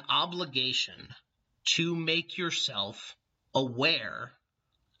have an obligation to make yourself aware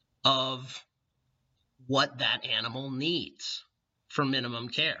of what that animal needs for minimum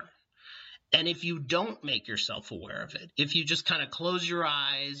care. And if you don't make yourself aware of it, if you just kind of close your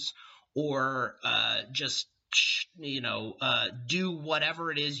eyes or just do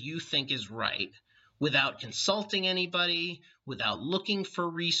whatever it is you think is right without consulting anybody, without looking for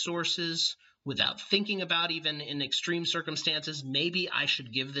resources, without thinking about, even in extreme circumstances, maybe I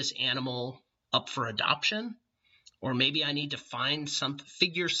should give this animal up for adoption, or maybe I need to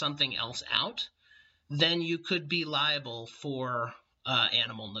figure something else out, then you could be liable for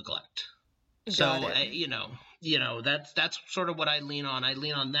animal neglect. Got So it. that's sort of what I lean on. I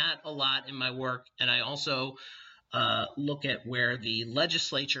lean on that a lot in my work, and I also look at where the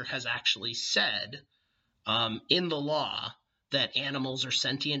legislature has actually said in the law that animals are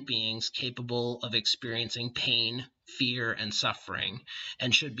sentient beings capable of experiencing pain, fear, and suffering,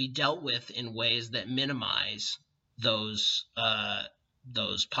 and should be dealt with in ways that minimize those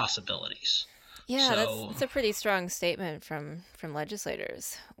possibilities. Yeah, So that's a pretty strong statement from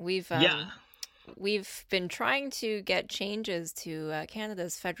legislators. yeah, We've been trying to get changes to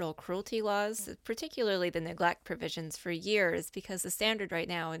Canada's federal cruelty laws, particularly the neglect provisions, for years, because the standard right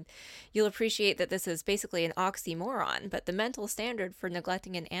now, and you'll appreciate that this is basically an oxymoron, but the mental standard for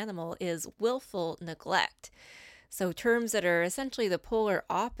neglecting an animal is willful neglect. So, terms that are essentially the polar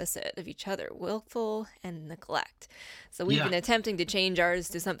opposite of each other, willful and neglect. So, we've yeah. been attempting to change ours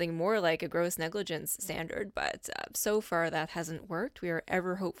to something more like a gross negligence standard, but so far that hasn't worked. We are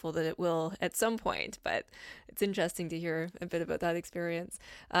ever hopeful that it will at some point, but it's interesting to hear a bit about that experience.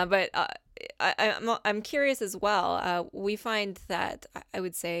 I'm curious as well. We find that I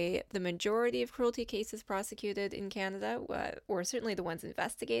would say the majority of cruelty cases prosecuted in Canada, or certainly the ones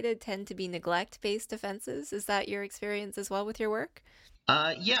investigated, tend to be neglect-based offenses. Is that your experience as well with your work?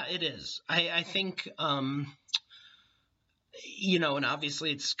 Yeah, it is. I think, and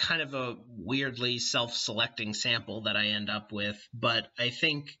obviously it's kind of a weirdly self-selecting sample that I end up with, but I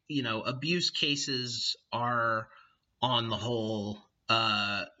think, abuse cases are on the whole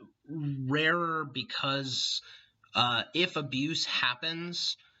rarer because if abuse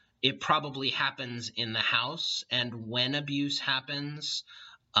happens, it probably happens in the house. And when abuse happens,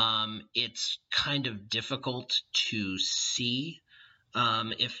 it's kind of difficult to see.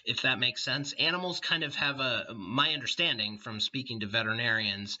 If that makes sense. Animals kind of have my understanding from speaking to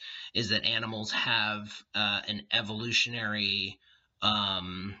veterinarians is that animals have an evolutionary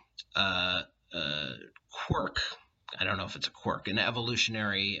quirk. I don't know if it's a quirk, an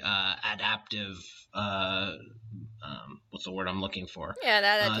evolutionary adaptive, what's the word I'm looking for? Yeah, an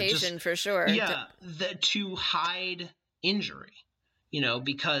adaptation for sure. Yeah, to hide injury,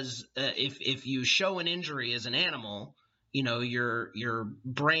 because if you show an injury as an animal, your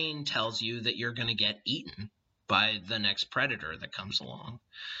brain tells you that you're going to get eaten by the next predator that comes along.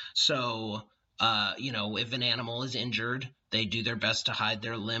 So, if an animal is injured, they do their best to hide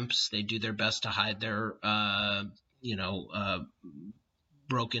their limps. They do their best to hide their,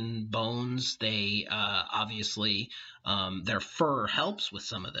 broken bones. They obviously, their fur helps with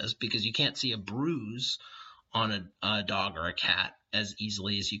some of this because you can't see a bruise on a dog or a cat as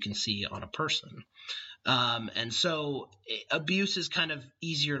easily as you can see on a person. And so abuse is kind of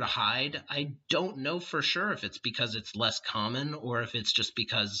easier to hide. I don't know for sure if it's because it's less common or if it's just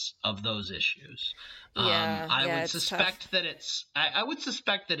because of those issues. I would suspect that I would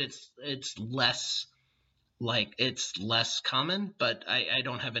suspect that it's less common, but I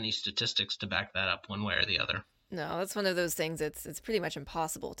don't have any statistics to back that up one way or the other. No, that's one of those things. It's pretty much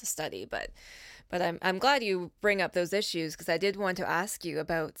impossible to study, but I'm glad you bring up those issues because I did want to ask you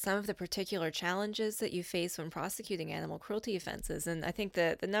about some of the particular challenges that you face when prosecuting animal cruelty offenses. And I think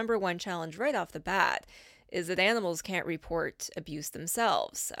that the number one challenge right off the bat is that animals can't report abuse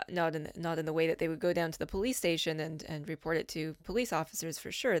themselves, not in the way that they would go down to the police station and report it to police officers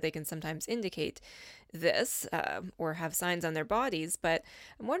for sure. They can sometimes indicate this or have signs on their bodies, but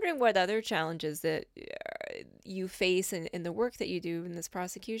I'm wondering what other challenges that you face in the work that you do in these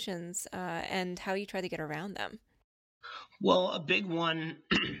prosecutions and how you try to get around them. Well, a big one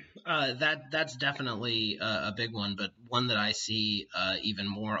that's definitely a big one, but one that I see even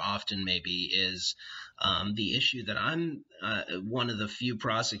more often maybe is the issue that I'm one of the few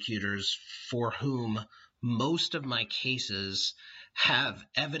prosecutors for whom most of my cases have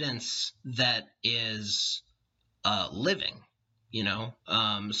evidence that is living.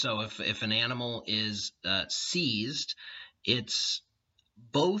 So if an animal is seized, it's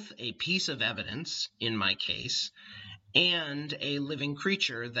both a piece of evidence in my case and a living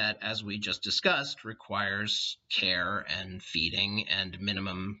creature that, as we just discussed, requires care and feeding and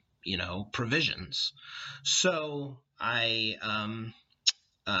minimum, provisions. So I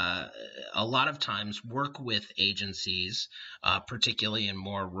a lot of times work with agencies, particularly in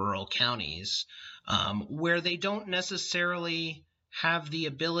more rural counties, where they don't necessarily have the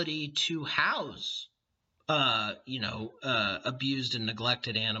ability to house, abused and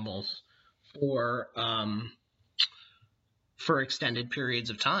neglected animals for extended periods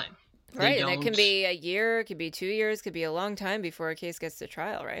of time. Right, and it can be a year, it could be 2 years, it could be a long time before a case gets to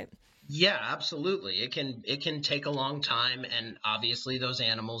trial, right? Yeah, absolutely. It can take a long time, and obviously those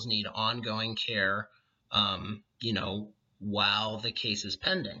animals need ongoing care, while the case is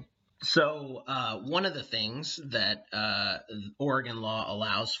pending. So one of the things that Oregon law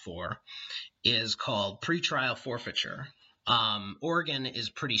allows for is called pretrial forfeiture. Oregon is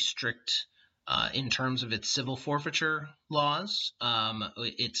pretty strict in terms of its civil forfeiture laws.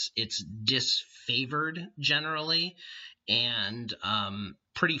 It's disfavored generally, and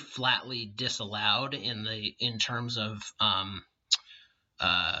pretty flatly disallowed in terms of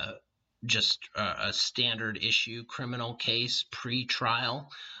uh, just a standard issue criminal case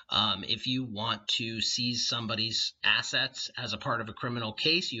pre-trial. If you want to seize somebody's assets as a part of a criminal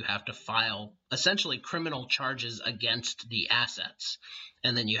case, you have to file essentially criminal charges against the assets.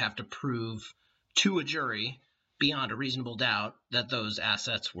 And then you have to prove to a jury beyond a reasonable doubt that those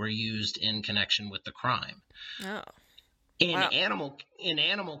assets were used in connection with the crime. Oh. In Wow.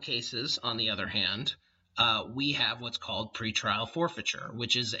 animal cases, on the other hand, we have what's called pretrial forfeiture,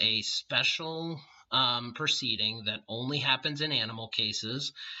 which is a special proceeding that only happens in animal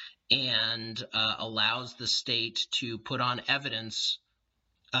cases and allows the state to put on evidence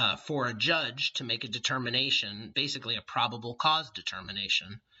for a judge to make a determination, basically a probable cause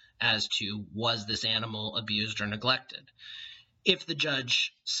determination, as to was this animal abused or neglected. If the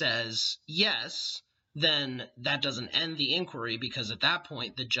judge says yes, then that doesn't end the inquiry, because at that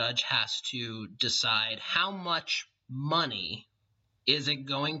point the judge has to decide how much money is it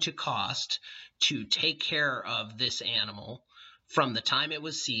going to cost to take care of this animal from the time it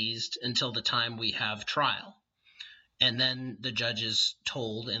was seized until the time we have trial. And then the judge is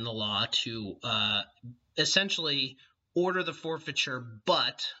told in the law to essentially order the forfeiture,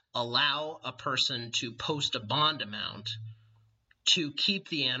 but allow a person to post a bond amount to keep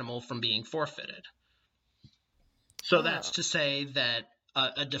the animal from being forfeited. So that's to say that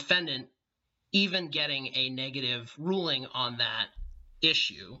a defendant, even getting a negative ruling on that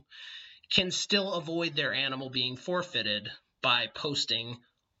issue, can still avoid their animal being forfeited by posting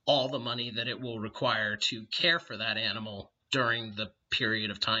all the money that it will require to care for that animal during the period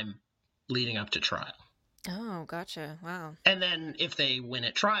of time leading up to trial. Oh, gotcha. Wow. And then if they win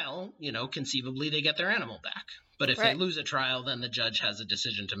at trial, conceivably they get their animal back. But if they lose at trial, then the judge has a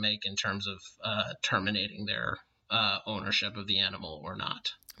decision to make in terms of terminating their ownership of the animal or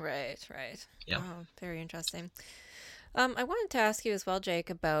not. Right. Yeah. Oh, very interesting. I wanted to ask you as well, Jake,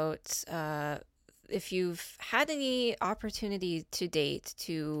 about if you've had any opportunity to date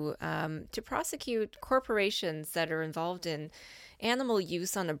to prosecute corporations that are involved in animal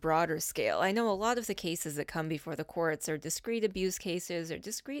use on a broader scale. I know a lot of the cases that come before the courts are discrete abuse cases or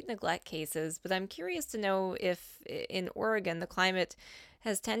discrete neglect cases, but I'm curious to know if in Oregon the climate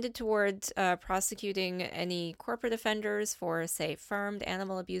has tended towards prosecuting any corporate offenders for, say, farmed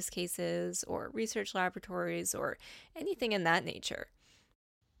animal abuse cases or research laboratories or anything in that nature.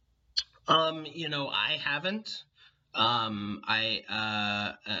 I haven't.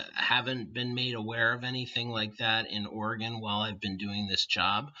 I haven't been made aware of anything like that in Oregon while I've been doing this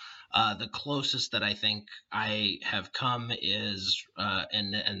job. The closest that I think I have come is,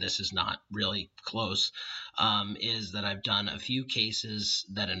 and this is not really close, is that I've done a few cases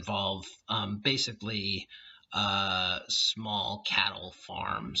that involve basically small cattle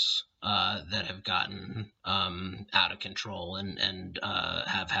farms that have gotten out of control and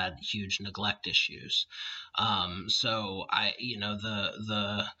have had huge neglect issues. So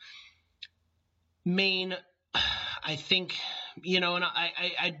the main, I think, and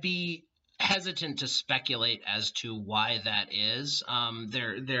I'd be hesitant to speculate as to why that is.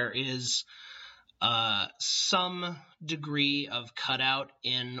 There is some degree of cutout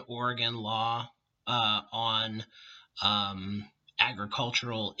in Oregon law on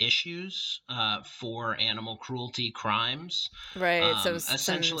agricultural issues for animal cruelty crimes. Right, so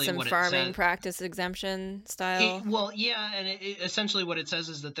essentially some what farming practice exemption style. Essentially what it says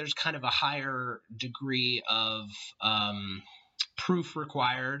is that there's kind of a higher degree of proof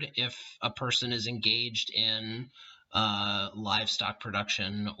required if a person is engaged in livestock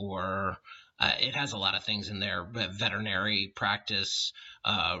production, or it has a lot of things in there, but veterinary practice,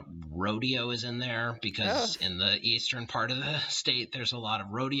 rodeo is in there because in the eastern part of the state, there's a lot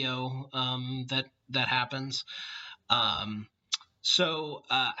of rodeo that happens. So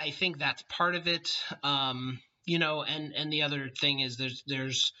I think that's part of it, and the other thing is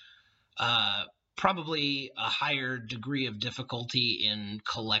there's probably a higher degree of difficulty in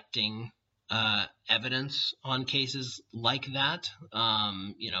collecting evidence on cases like that.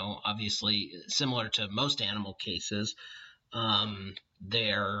 Obviously, similar to most animal cases,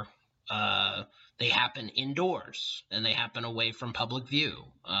 they're they happen indoors and they happen away from public view,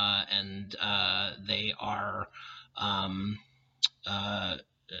 and they are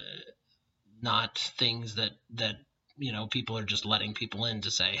not things that people are just letting people in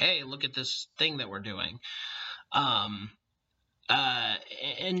to say, hey, look at this thing that we're doing. And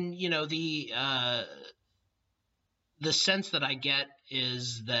the sense that I get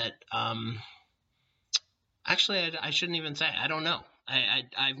is that actually I shouldn't even say, I don't know.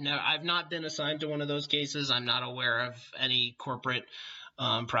 I've not been assigned to one of those cases. I'm not aware of any corporate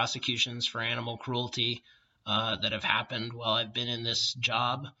prosecutions for animal cruelty that have happened while I've been in this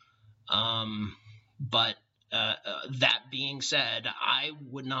job. But that being said, I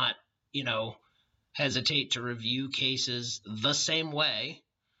would not, hesitate to review cases the same way,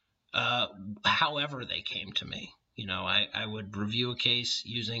 however they came to me. I would review a case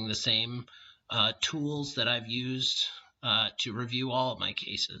using the same tools that I've used to review all of my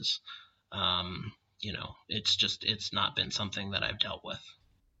cases. It's not been something that I've dealt with.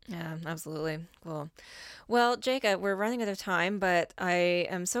 Yeah, absolutely. Cool. Well, Jacob, we're running out of time, but I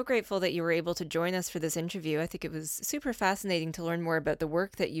am so grateful that you were able to join us for this interview. I think it was super fascinating to learn more about the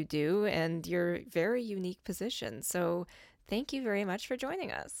work that you do and your very unique position. So thank you very much for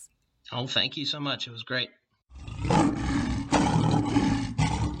joining us. Oh, thank you so much. It was great.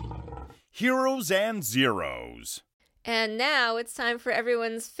 Heroes and Zeros. And now it's time for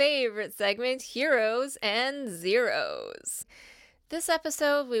everyone's favorite segment, Heroes and Zeros. This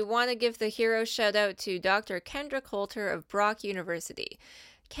episode, we want to give the hero shout out to Dr. Kendra Coulter of Brock University.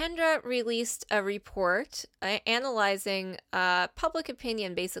 Kendra released a report analyzing public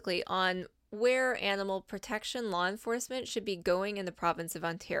opinion, basically, on where animal protection law enforcement should be going in the province of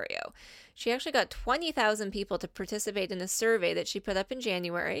Ontario. She actually got 20,000 people to participate in a survey that she put up in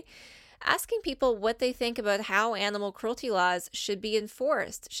January, asking people what they think about how animal cruelty laws should be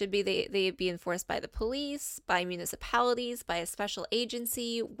enforced. Should they be enforced by the police, by municipalities, by a special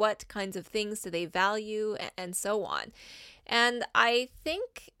agency? What kinds of things do they value, and so on? And I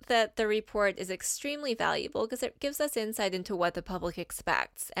think that the report is extremely valuable because it gives us insight into what the public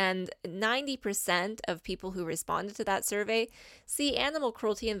expects. And 90% of people who responded to that survey see animal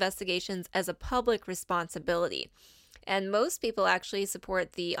cruelty investigations as a public responsibility. And most people actually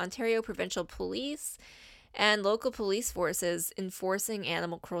support the Ontario Provincial Police and local police forces enforcing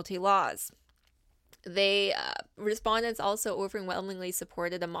animal cruelty laws. Respondents also overwhelmingly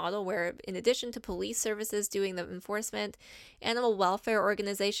supported a model where, in addition to police services doing the enforcement, animal welfare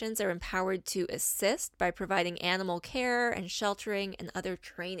organizations are empowered to assist by providing animal care and sheltering and other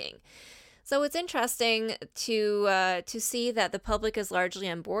training. So it's interesting to see that the public is largely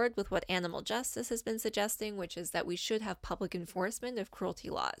on board with what Animal Justice has been suggesting, which is that we should have public enforcement of cruelty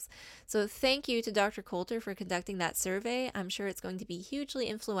laws. So thank you to Dr. Coulter for conducting that survey. I'm sure it's going to be hugely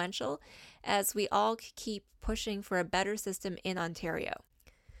influential as we all keep pushing for a better system in Ontario.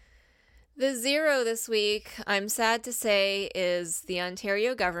 The zero this week, I'm sad to say, is the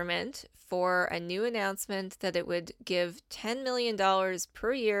Ontario government for a new announcement that it would give $10 million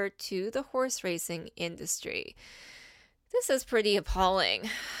per year to the horse racing industry. This is pretty appalling.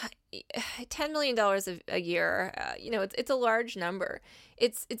 $10 million a year, it's a large number.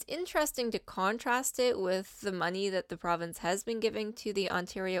 It's interesting to contrast it with the money that the province has been giving to the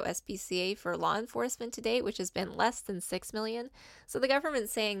Ontario SPCA for law enforcement to date, which has been less than $6 million. So the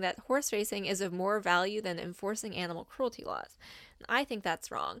government's saying that horse racing is of more value than enforcing animal cruelty laws. I think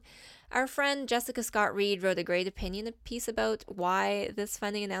that's wrong. Our friend Jessica Scott Reed wrote a great opinion piece about why this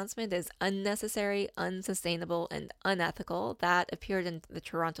funding announcement is unnecessary, unsustainable, and unethical. That appeared in the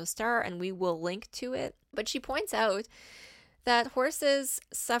Toronto Star, and we will link to it. But she points out that horses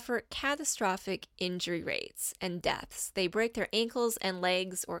suffer catastrophic injury rates and deaths. They break their ankles and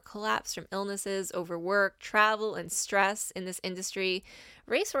legs or collapse from illnesses, overwork, travel, and stress in this industry.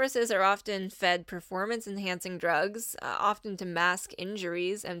 Racehorses are often fed performance-enhancing drugs, often to mask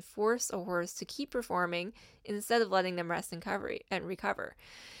injuries and force a horse to keep performing instead of letting them rest and recover.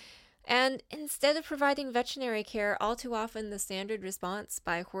 And instead of providing veterinary care, all too often the standard response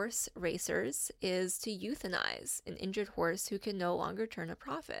by horse racers is to euthanize an injured horse who can no longer turn a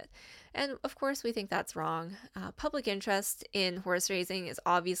profit. And of course, we think that's wrong. Public interest in horse racing is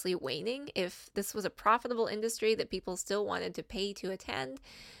obviously waning. If this was a profitable industry that people still wanted to pay to attend,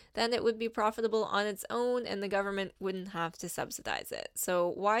 then it would be profitable on its own and the government wouldn't have to subsidize it.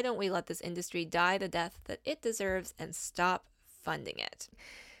 So why don't we let this industry die the death that it deserves and stop funding it?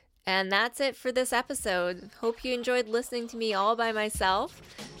 And that's it for this episode. Hope you enjoyed listening to me all by myself.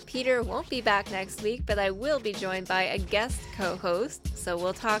 Peter won't be back next week, but I will be joined by a guest co-host, so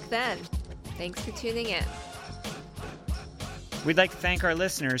we'll talk then. Thanks for tuning in. We'd like to thank our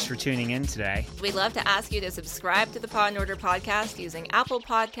listeners for tuning in today. We'd love to ask you to subscribe to the Paw and Order podcast using Apple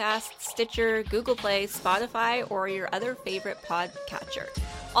Podcasts, Stitcher, Google Play, Spotify, or your other favorite podcatcher.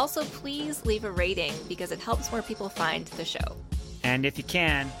 Also, please leave a rating because it helps more people find the show. And if you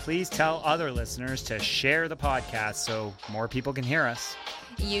can, please tell other listeners to share the podcast so more people can hear us.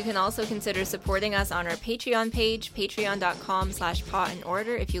 You can also consider supporting us on our Patreon page,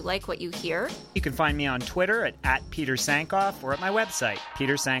 patreon.com/pawandorder, if you like what you hear. You can find me on Twitter at Peter Sankoff or at my website,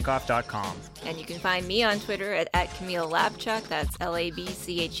 petersankoff.com. And you can find me on Twitter at Camille Labchuk, that's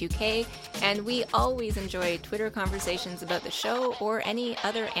LABCHUK. And we always enjoy Twitter conversations about the show or any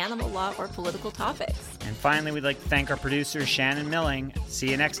other animal law or political topics. And finally, we'd like to thank our producer, Shannon Milling. See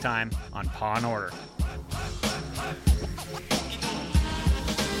you next time on Paw and Order.